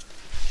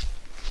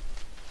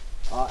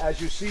me.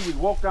 As you see, we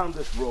walk down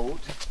this road,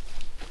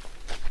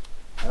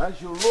 and as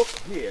you look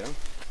here,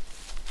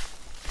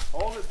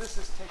 all of this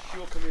is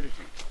Tshuwah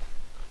Community.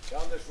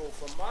 Down this road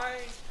from my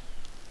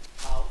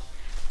house,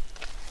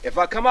 if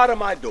I come out of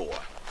my door,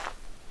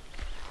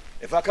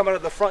 if I come out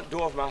of the front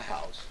door of my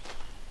house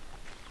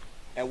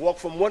and walk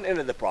from one end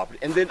of the property,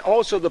 and then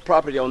also the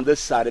property on this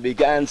side, it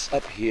begins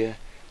up here.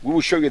 We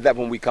will show you that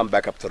when we come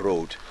back up the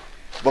road.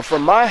 But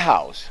from my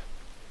house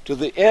to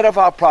the end of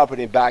our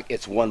property and back,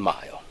 it's 1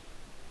 mile.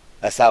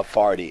 That's how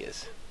far it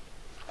is.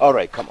 All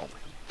right, come on.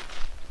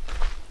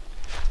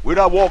 We're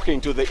not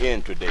walking to the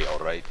end today, all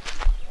right?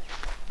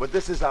 But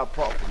this is our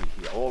property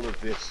here, all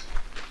of this.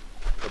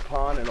 The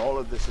pond and all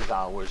of this is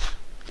ours.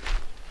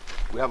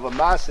 We have a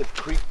massive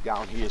creek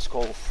down here. It's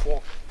called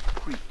Fork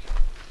Creek.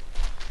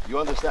 You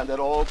understand that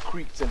all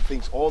creeks and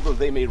things, although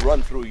they may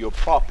run through your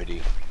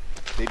property,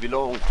 they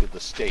belong to the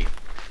state.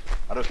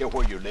 I don't care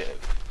where you live.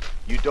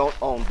 You don't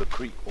own the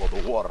creek or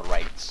the water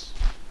rights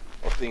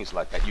or things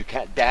like that. You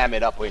can't dam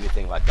it up or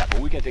anything like that, but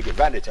we can take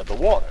advantage of the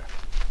water.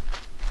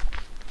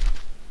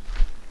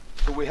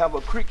 So we have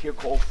a creek here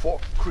called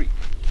Fork Creek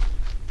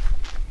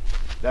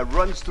that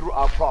runs through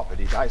our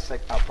property,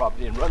 dissects our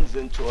property, and runs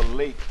into a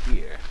lake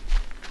here,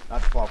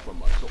 not far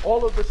from us. So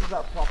all of this is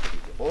our property,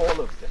 all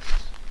of this.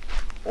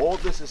 All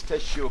this is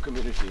Tshuwah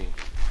Community.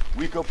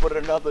 We could put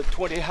another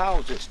 20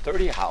 houses,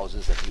 30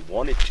 houses if we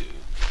wanted to.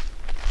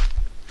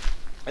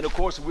 And of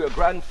course, we are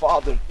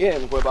grandfathered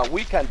in whereby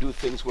we can do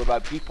things whereby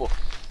people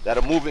that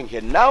are moving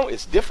here. Now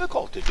it's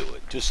difficult to do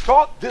it. To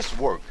start this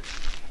work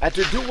and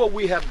to do what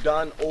we have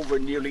done over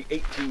nearly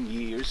 18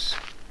 years,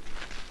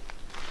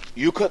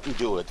 you couldn't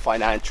do it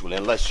financially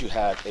unless you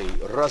had a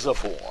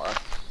reservoir,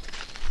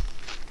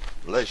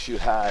 unless you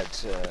had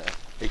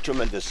a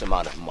tremendous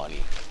amount of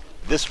money.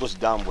 This was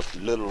done with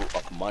little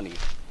of money,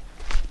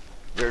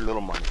 very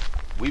little money.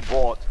 We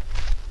bought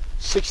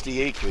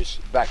 60 acres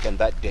back in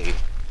that day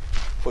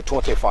for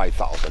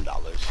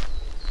 $25,000.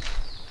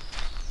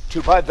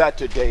 To buy that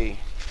today,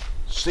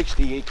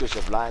 60 acres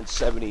of land,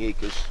 70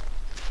 acres,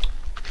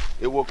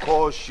 it will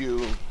cost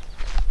you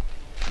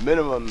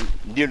minimum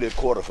nearly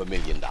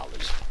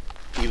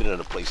 $250,000, even in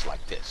a place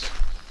like this.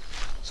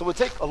 So it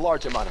take a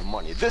large amount of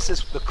money. This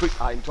is the creek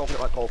I'm talking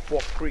about called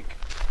Fork Creek.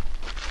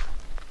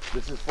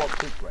 This is Fork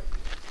Creek right here.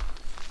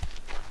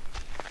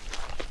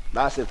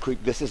 Massive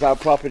creek. This is our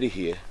property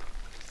here.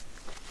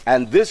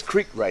 And this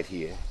creek right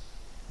here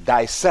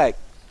dissect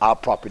our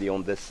property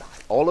on this side.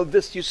 All of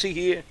this you see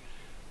here,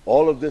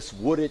 all of this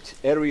wooded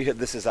area here,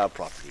 this is our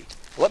property.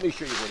 Let me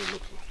show you what it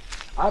looks like.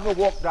 I haven't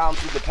walked down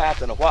through the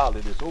path in a while.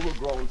 It is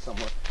overgrown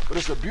somewhere, but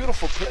it's a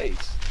beautiful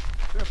place.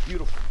 Very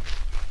beautiful.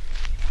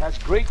 It has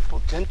great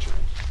potential.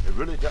 It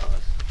really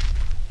does.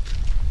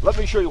 Let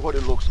me show you what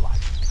it looks like.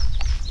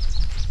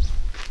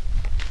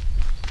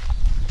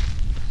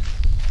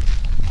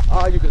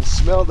 Ah, you can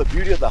smell the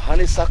beauty of the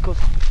honeysuckle. The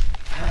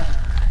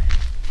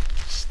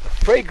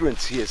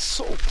fragrance here is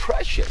so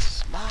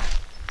precious. My,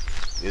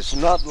 it's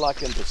not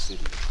like in the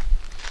city.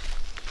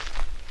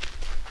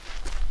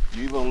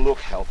 You even look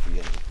healthy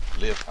and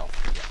live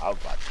healthy. How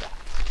about that?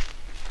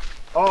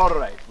 All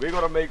right, we're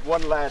going to make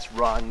one last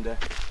run.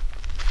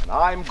 And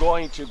I'm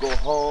going to go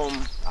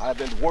home. I've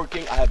been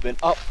working. I have been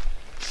up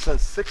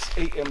since 6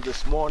 a.m.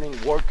 this morning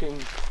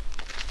working,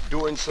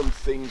 doing some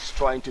things,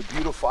 trying to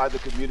beautify the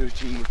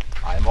community.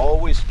 I'm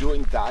always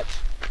doing that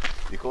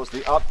because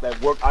the up that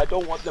work, I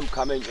don't want them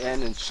coming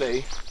in and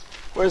say,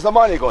 where's the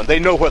money going? They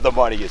know where the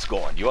money is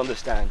going. You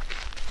understand?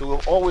 So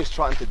we're always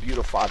trying to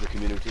beautify the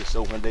community.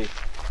 So when they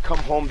come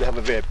home, they have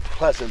a very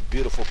pleasant,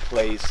 beautiful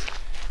place,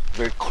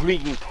 very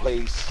clean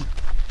place.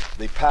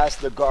 They pass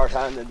the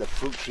garden and the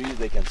fruit tree,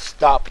 they can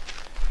stop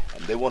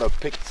and they want to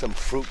pick some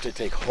fruit to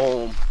take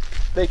home.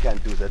 They can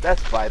do that.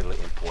 That's vitally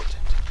important.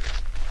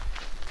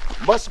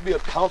 Must be a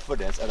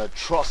confidence and a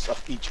trust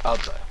of each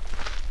other.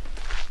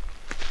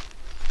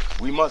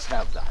 We must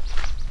have that.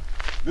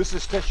 This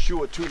is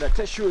Tshuwah 2. Now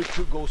Tshuwah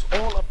 2 goes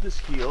all up this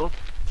hill.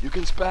 You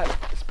can span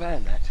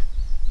that.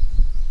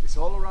 It's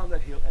all around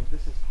that hill, and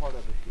this is part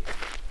of it here.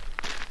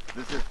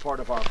 This is part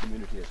of our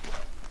community as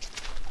well.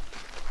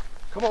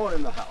 Come on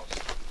in the house.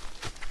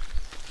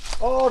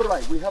 All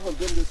right, we haven't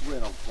been this way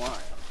in a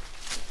while.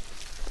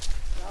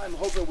 I'm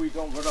hoping we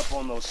don't run up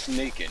on no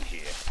snake in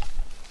here.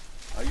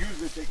 I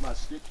usually take my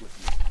stick with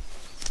me.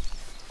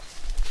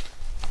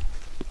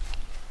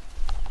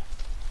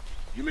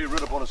 You may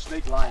run up on a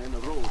snake lying in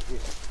the road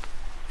here.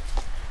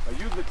 I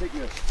usually take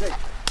a stick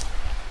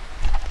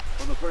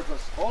for the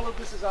purpose. All of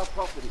this is our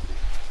property here.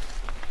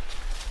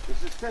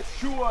 This is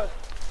Tshuwah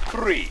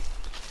 3.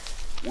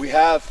 We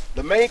have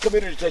the main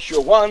community,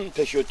 Tshuwah 1,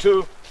 Tshuwah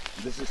 2.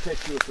 This is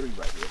Tshuwah 3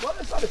 right here. Well,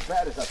 it's not as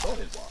bad as I thought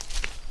it was.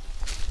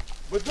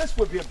 But this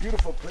would be a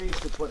beautiful place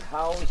to put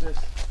houses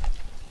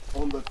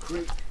on the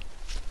creek.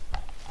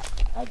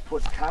 I'd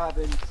put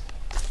cabins.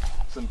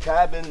 Some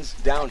cabins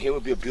down here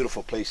would be a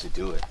beautiful place to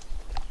do it.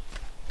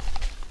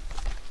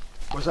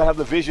 Of course, I have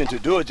the vision to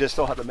do it, just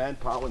don't have the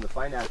manpower and the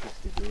finances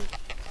to do it.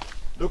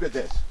 Look at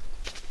this.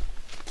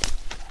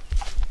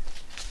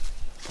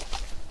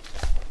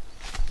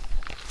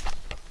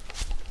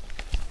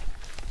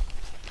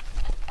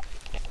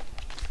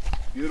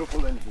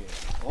 Beautiful in here.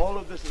 All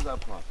of this is our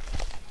property.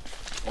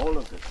 All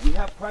of this. We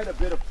have quite a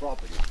bit of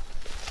property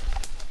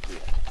here.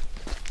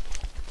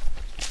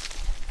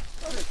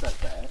 Not it's that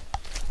bad.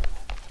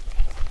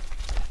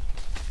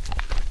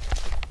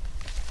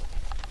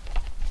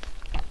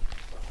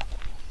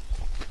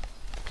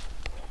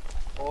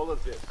 All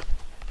of this.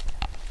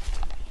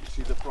 You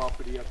see the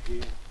property up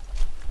here.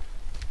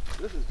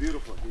 This is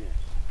beautiful here.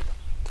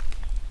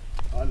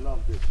 I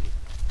love this here.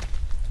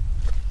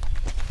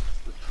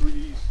 The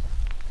trees.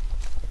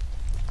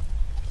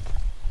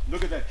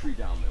 Look at that tree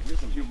down there. We have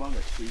some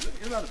humongous trees.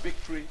 Isn't that a big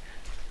tree?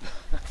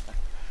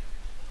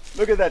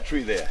 Look at that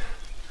tree there.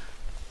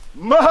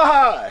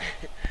 My!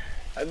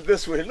 And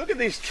this way, look at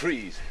these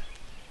trees.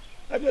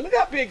 I mean, look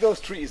how big those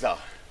trees are.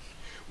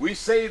 We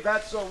say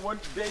that so one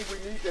day we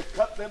need to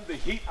cut them to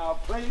heat our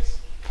place.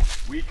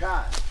 We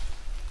can.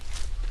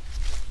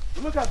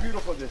 But look how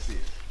beautiful this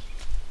is.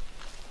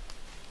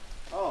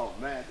 Oh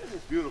man, this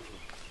is beautiful.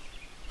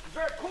 It's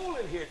very cool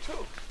in here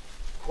too.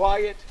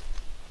 Quiet.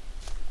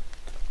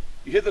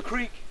 You hear the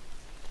creek?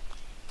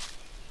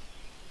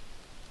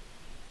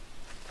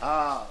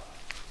 Ah,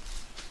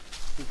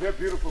 it's a very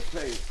beautiful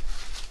place.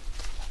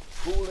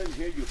 Cool in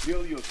here, you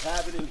build your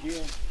cabin in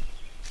here.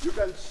 You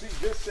can see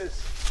this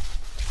is,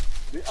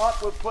 the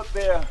ark would put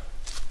their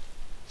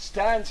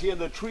stands here in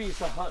the trees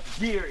to hunt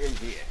deer in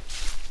here.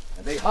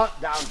 And they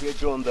hunt down here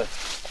during the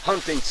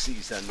hunting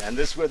season, and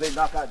this is where they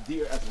knock out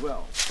deer as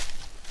well.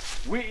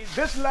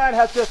 This land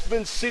has just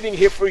been sitting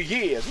here for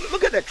years.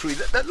 Look at that tree,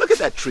 look at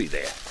that tree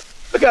there.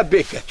 Look how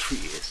big that tree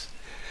is.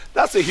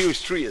 That's a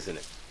huge tree, isn't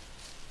it?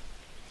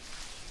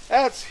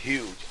 That's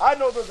huge. I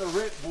know there's a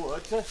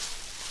redwood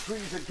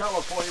trees in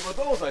California, but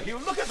those are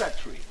huge. Look at that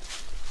tree.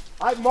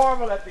 I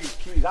marvel at these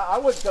trees. I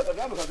wouldn't cut them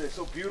down because they're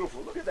so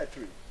beautiful. Look at that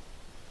tree.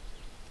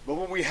 But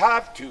when we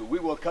have to, we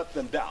will cut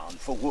them down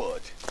for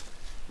wood.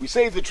 We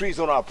save the trees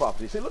on our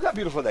property. Say, look how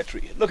beautiful that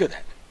tree is. Look at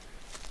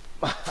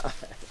that.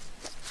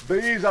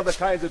 These are the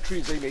kinds of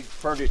trees they make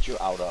furniture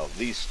out of.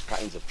 These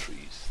kinds of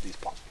trees, these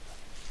poplar.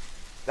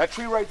 That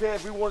tree right there,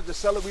 if we wanted to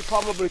sell it, we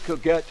probably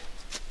could get,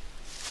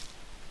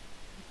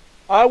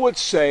 I would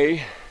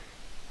say,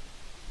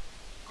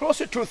 close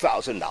to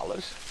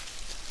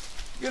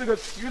 $2,000. You get an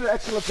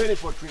excellent penny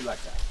for a tree like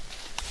that.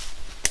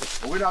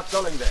 But we're not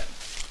selling them.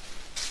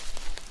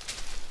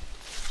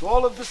 So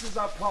all of this is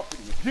our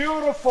property.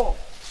 Beautiful.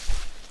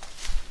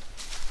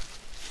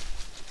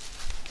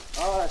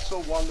 Oh, that's so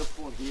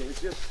wonderful here.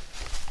 It's just,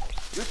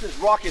 this is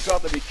rocky, so I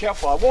have to be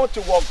careful. I want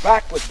to walk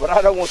backwards, but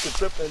I don't want to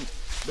trip and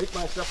make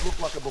myself look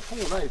like a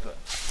buffoon either.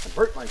 And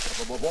hurt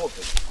myself above all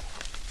things.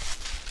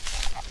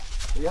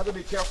 You have to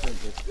be careful in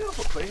here. It's a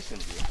beautiful place in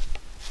here.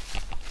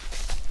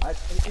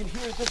 In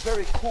here it's just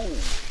very cool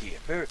here.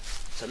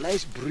 It's a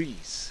nice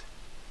breeze.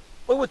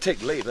 Well, it would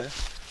take labor,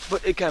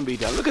 but it can be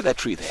done. Look at that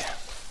tree there.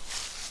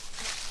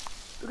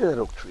 Look at that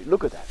oak tree.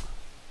 Look at that.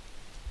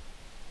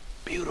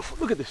 Beautiful.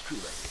 Look at this tree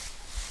right here.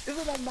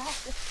 Isn't that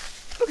massive?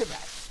 Look at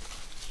that.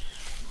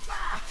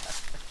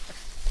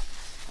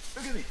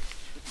 Look at these.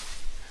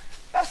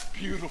 That's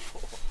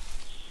beautiful.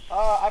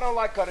 I don't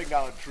like cutting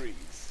down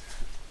trees.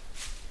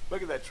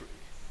 Look at that tree.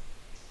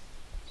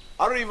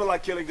 I don't even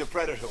like killing the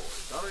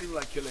predators. I don't even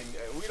like killing,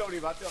 we don't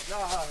even,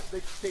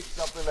 they take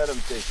something, let them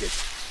take it.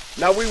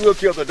 Now we will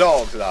kill the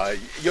dogs now.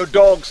 Your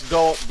dogs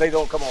they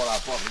don't come on our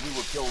property. We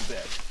will kill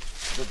them.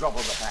 The drop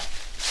of a hat.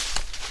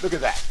 Look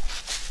at that.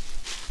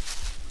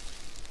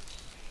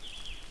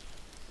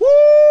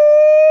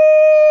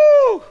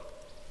 Woo!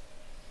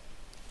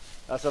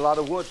 That's a lot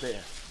of wood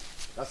there.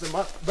 That's a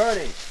much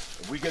burning.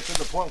 If we get to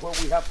the point where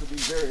we have to be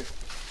very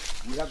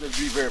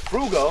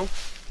frugal.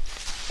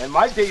 In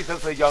my days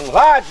as a young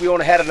lad, we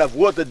only had enough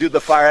wood to do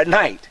the fire at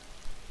night.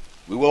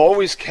 We will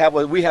always have,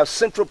 we have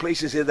central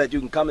places here that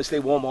you can come and stay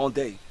warm all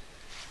day.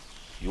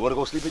 You want to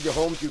go sleep in your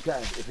homes, you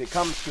can, if it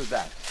comes to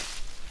that.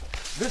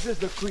 This is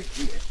the creek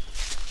here.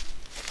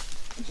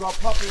 And so I'll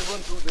probably run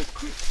through this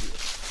creek here.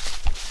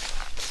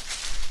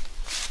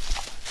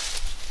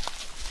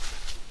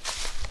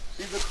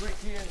 See the creek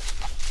here?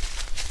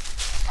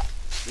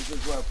 This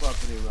is where our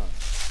property runs.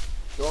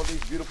 So all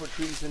these beautiful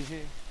trees in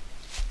here.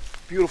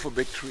 Beautiful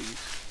big trees.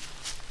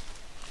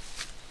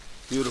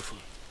 Beautiful.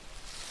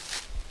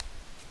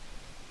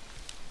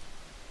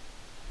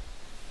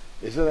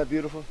 Isn't that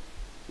beautiful?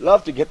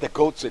 Love to get the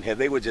goats in here.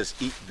 They would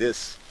just eat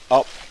this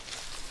up.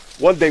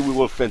 One day we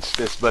will fence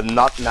this, but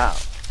not now.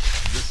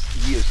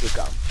 This years to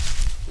come.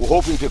 We're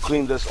hoping to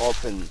clean this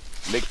off and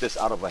make this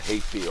out of a hay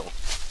field.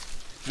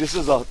 This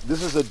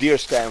is a deer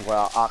stand where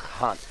our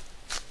hunt.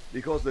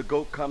 Because the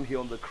goat come here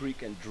on the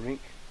creek and drink,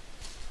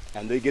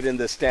 and they get in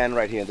the stand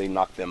right here and they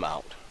knock them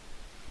out.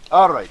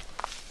 All right,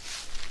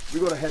 we're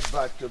going to head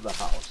back to the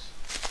house.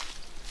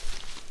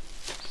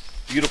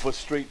 Beautiful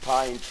straight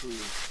pine tree.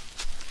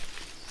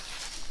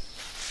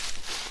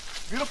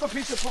 Beautiful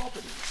piece of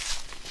property.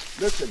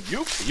 Listen,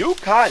 you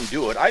can't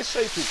do it. I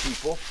say to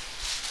people,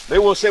 they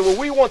will say, well,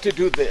 we want to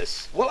do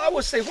this. Well, I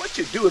would say, what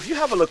you do, if you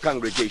have a little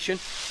congregation,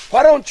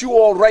 why don't you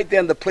all right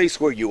there in the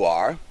place where you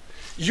are,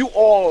 you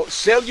all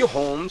sell your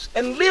homes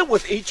and live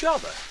with each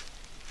other.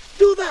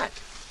 Do that.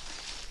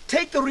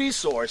 Take the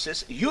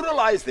resources,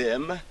 utilize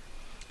them,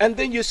 and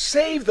then you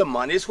save the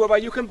monies whereby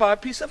you can buy a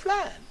piece of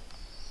land.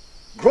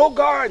 Grow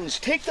gardens,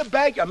 take the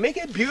backyard, make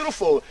it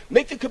beautiful.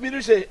 Make the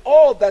community say,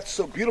 oh, that's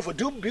so beautiful.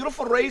 Do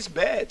beautiful raised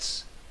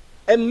beds.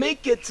 And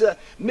make it a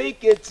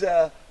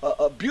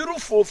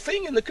beautiful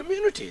thing in the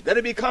community, that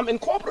it become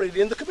incorporated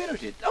in the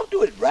community. Don't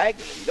do it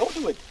raggedy. Don't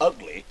do it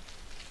ugly.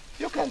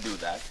 You can't do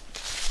that.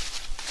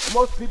 And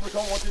most people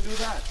don't want to do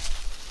that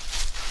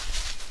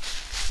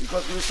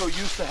because we're so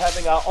used to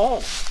having our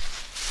own.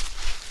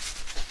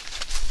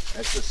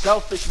 It's the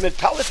selfish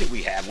mentality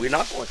we have. We're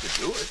not going to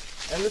do it,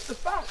 and it's a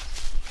fact.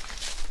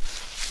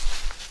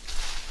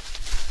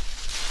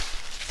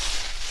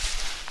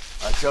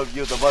 I tell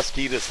you, the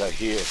mosquitoes are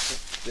here.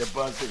 They're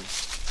buzzing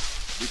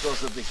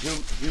because of the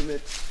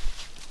humid,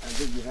 and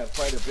then you have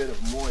quite a bit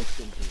of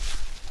moisture in here.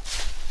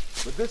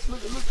 But this,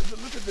 look at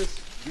this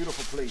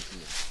beautiful place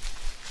here.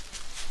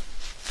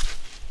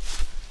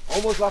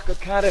 Almost like a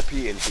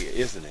canopy in here,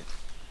 isn't it?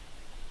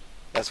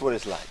 That's what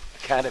it's like,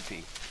 a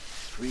canopy.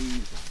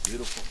 Trees are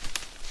beautiful.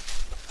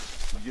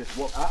 You just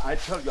walk. I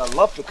tell you, I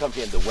love to come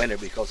here in the winter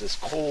because it's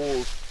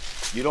cold.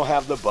 You don't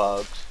have the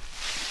bugs.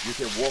 You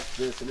can walk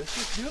this, and it's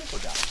just beautiful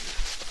down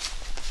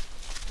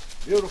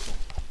here. Beautiful.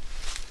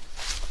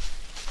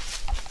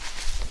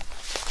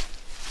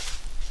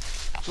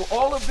 So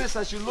all of this,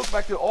 as you look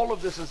back here, all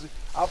of this is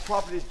our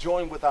property is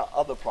joined with our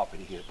other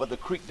property here, but the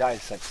creek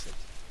dissects it.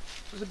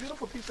 So it's a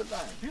beautiful piece of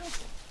land.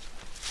 Beautiful.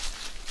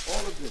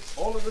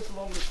 All of this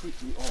along the creek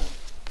we own.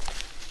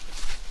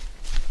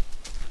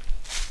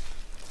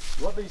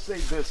 What they say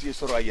this,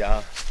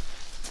 Yisraya,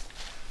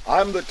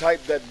 I'm the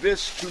type that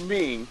this, to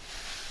me,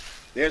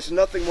 there's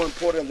nothing more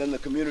important than the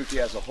community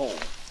as a whole.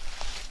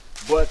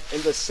 But in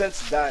the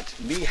sense that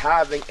me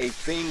having a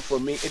thing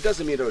for me, it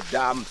doesn't mean a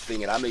damn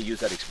thing, and I may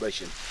use that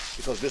expression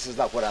because this is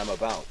not what I'm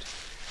about.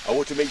 I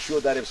want to make sure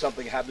that if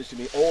something happens to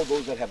me, all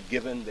those that have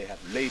given, they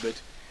have labored,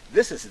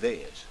 this is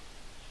theirs.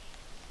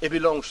 It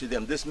belongs to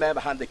them. This man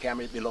behind the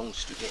camera, it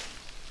belongs to him.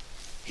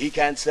 He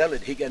can't sell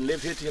it. He can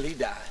live here till he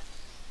dies.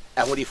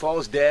 And when he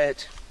falls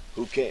dead,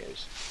 who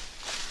cares?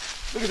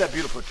 Look at that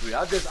beautiful tree.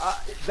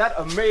 That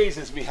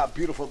amazes me how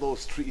beautiful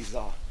those trees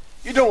are.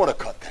 You don't want to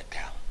cut that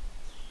down.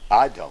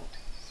 I don't.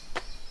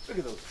 Look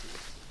at those trees.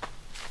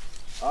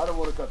 I don't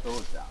want to cut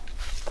those down.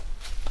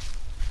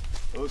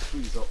 Those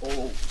trees are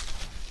old.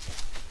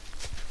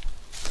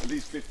 At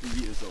least 50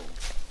 years old.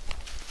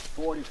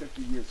 40,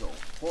 50 years old.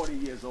 40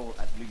 years old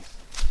at least.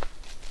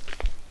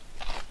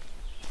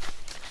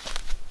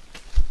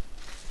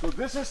 So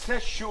this is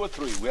Tshuwah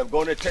 3. We are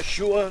going to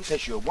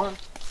Tshuwah 1,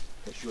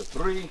 Tshuwah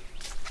 3,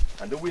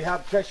 and then we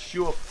have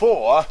Tshuwah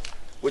 4,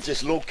 which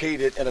is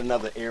located in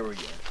another area.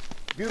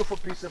 Beautiful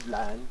piece of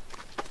land.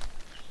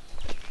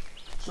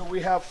 So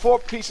we have 4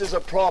 pieces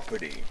of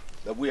property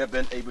that we have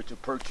been able to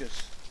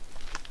purchase.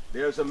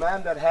 There's a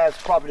man that has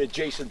property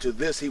adjacent to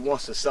this. He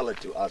wants to sell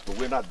it to us, but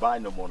we're not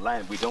buying no more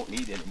land. We don't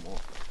need any more.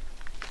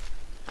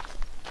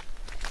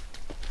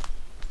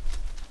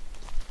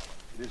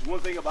 There's one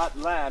thing about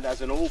land,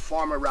 as an old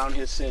farmer around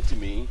here said to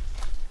me,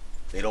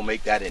 they don't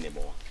make that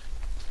anymore.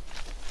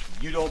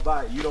 You don't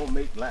buy it, you don't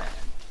make land.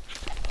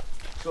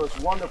 So it's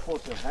wonderful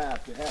to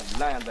have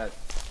land that,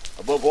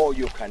 above all,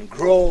 you can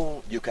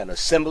grow, you can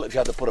assemble. If you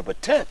have to put up a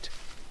tent,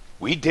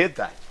 we did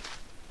that.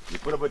 You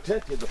put up a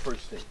tent here, the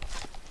first thing.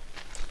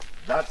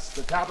 That's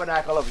the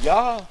tabernacle of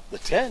Yah, the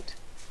tent.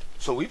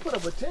 So we put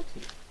up a tent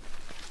here.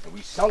 And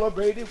we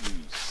celebrated,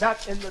 we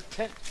sat in the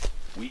tent,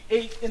 we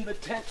ate in the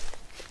tent.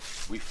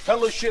 We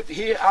fellowshiped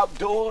here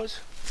outdoors.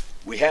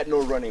 We had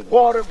no running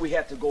water. We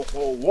had to go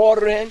haul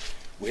water in.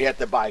 We had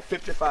to buy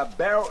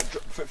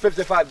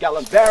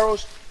 55-gallon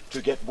barrels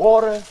to get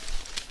water.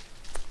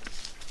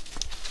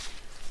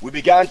 We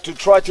began to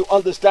try to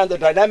understand the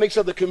dynamics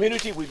of the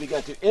community. We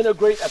began to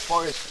integrate as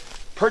far as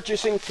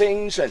purchasing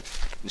things and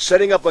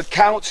setting up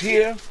accounts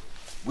here.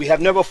 We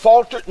have never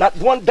faltered, not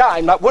one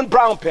dime, not one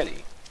brown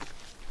penny.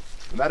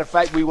 As a matter of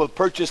fact, we will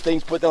purchase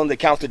things, put them on the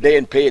account today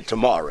and pay it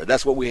tomorrow.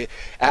 That's what we,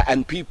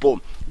 and people,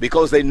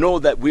 because they know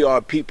that we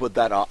are people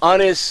that are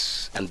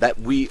honest and that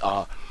we're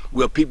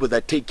people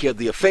that take care of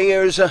the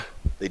affairs,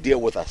 they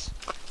deal with us.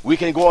 We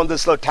can go on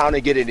this little town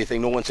and get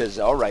anything. No one says,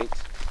 all right.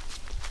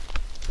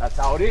 That's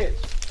how it is.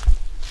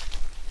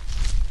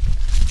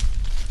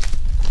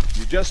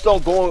 You just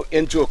don't go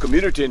into a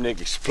community and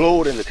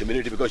explode in the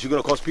community because you're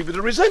going to cause people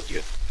to resent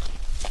you.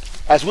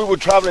 As we were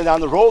traveling down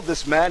the road,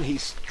 this man,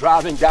 he's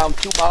driving down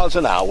 2 miles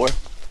an hour,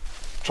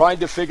 trying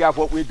to figure out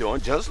what we're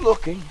doing, just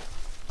looking.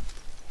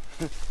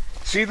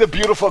 See the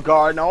beautiful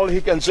garden. All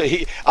he can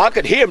say, I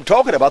could hear him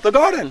talking about the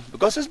garden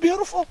because it's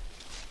beautiful.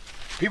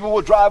 People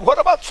will drive, what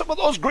about some of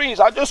those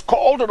greens? I just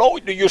called and, oh,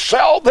 do you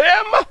sell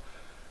them?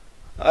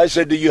 I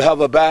said, do you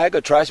have a bag,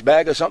 a trash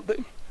bag or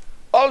something?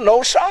 Oh,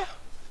 no, sir.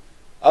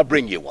 I'll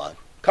bring you one.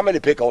 Come in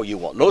and pick all you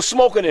want. No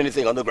smoking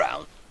anything on the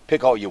ground.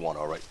 Pick all you want,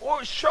 all right?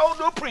 Oh, sure,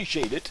 do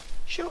appreciate it.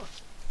 Sure.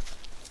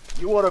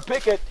 You want to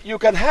pick it, you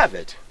can have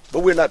it.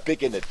 But we're not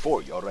picking it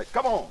for you, all right?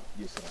 Come on.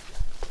 Yes, sir.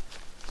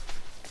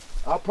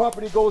 Our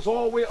property goes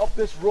all the way up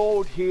this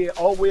road here,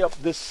 all the way up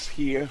this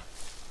here,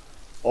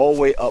 all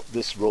the way up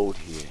this road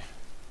here.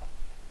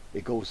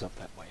 It goes up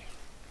that way.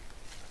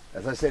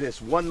 As I said, it's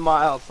 1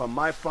 mile from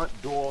my front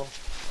door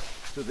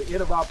to the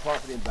end of our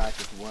property and back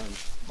is 1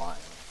 mile.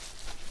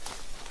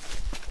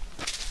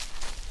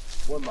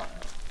 1 mile.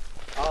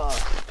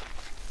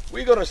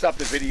 We're going to stop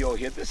the video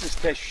here. This is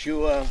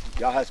Tshuwah.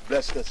 Yah has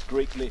blessed us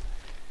greatly.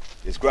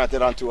 It's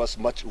granted unto us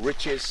much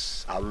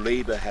riches. Our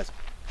labor has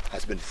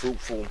been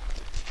fruitful.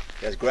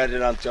 He has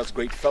granted unto us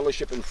great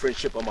fellowship and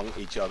friendship among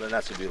each other, and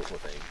that's a beautiful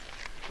thing.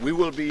 We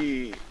will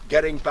be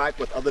getting back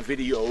with other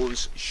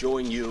videos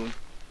showing you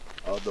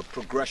the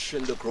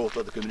progression, the growth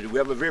of the community. We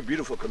have a very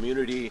beautiful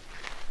community.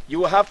 You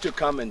will have to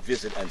come and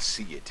visit and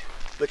see it.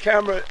 The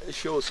camera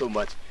shows so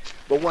much,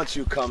 but once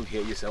you come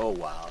here, you say, oh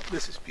wow,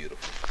 this is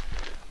beautiful.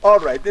 All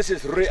right, this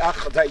is Raah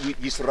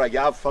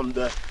Dawid from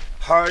the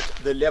heart,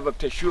 the love of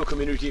Tshuwah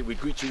community. We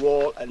greet you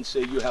all and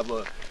say you have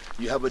a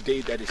day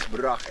that is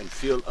brach and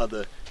feel of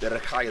the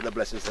rechaya, the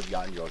blessings of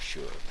Yah and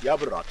Yahshua. Yah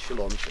brach,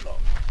 shalom, shalom.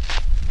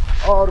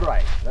 All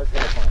right, let's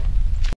have fun.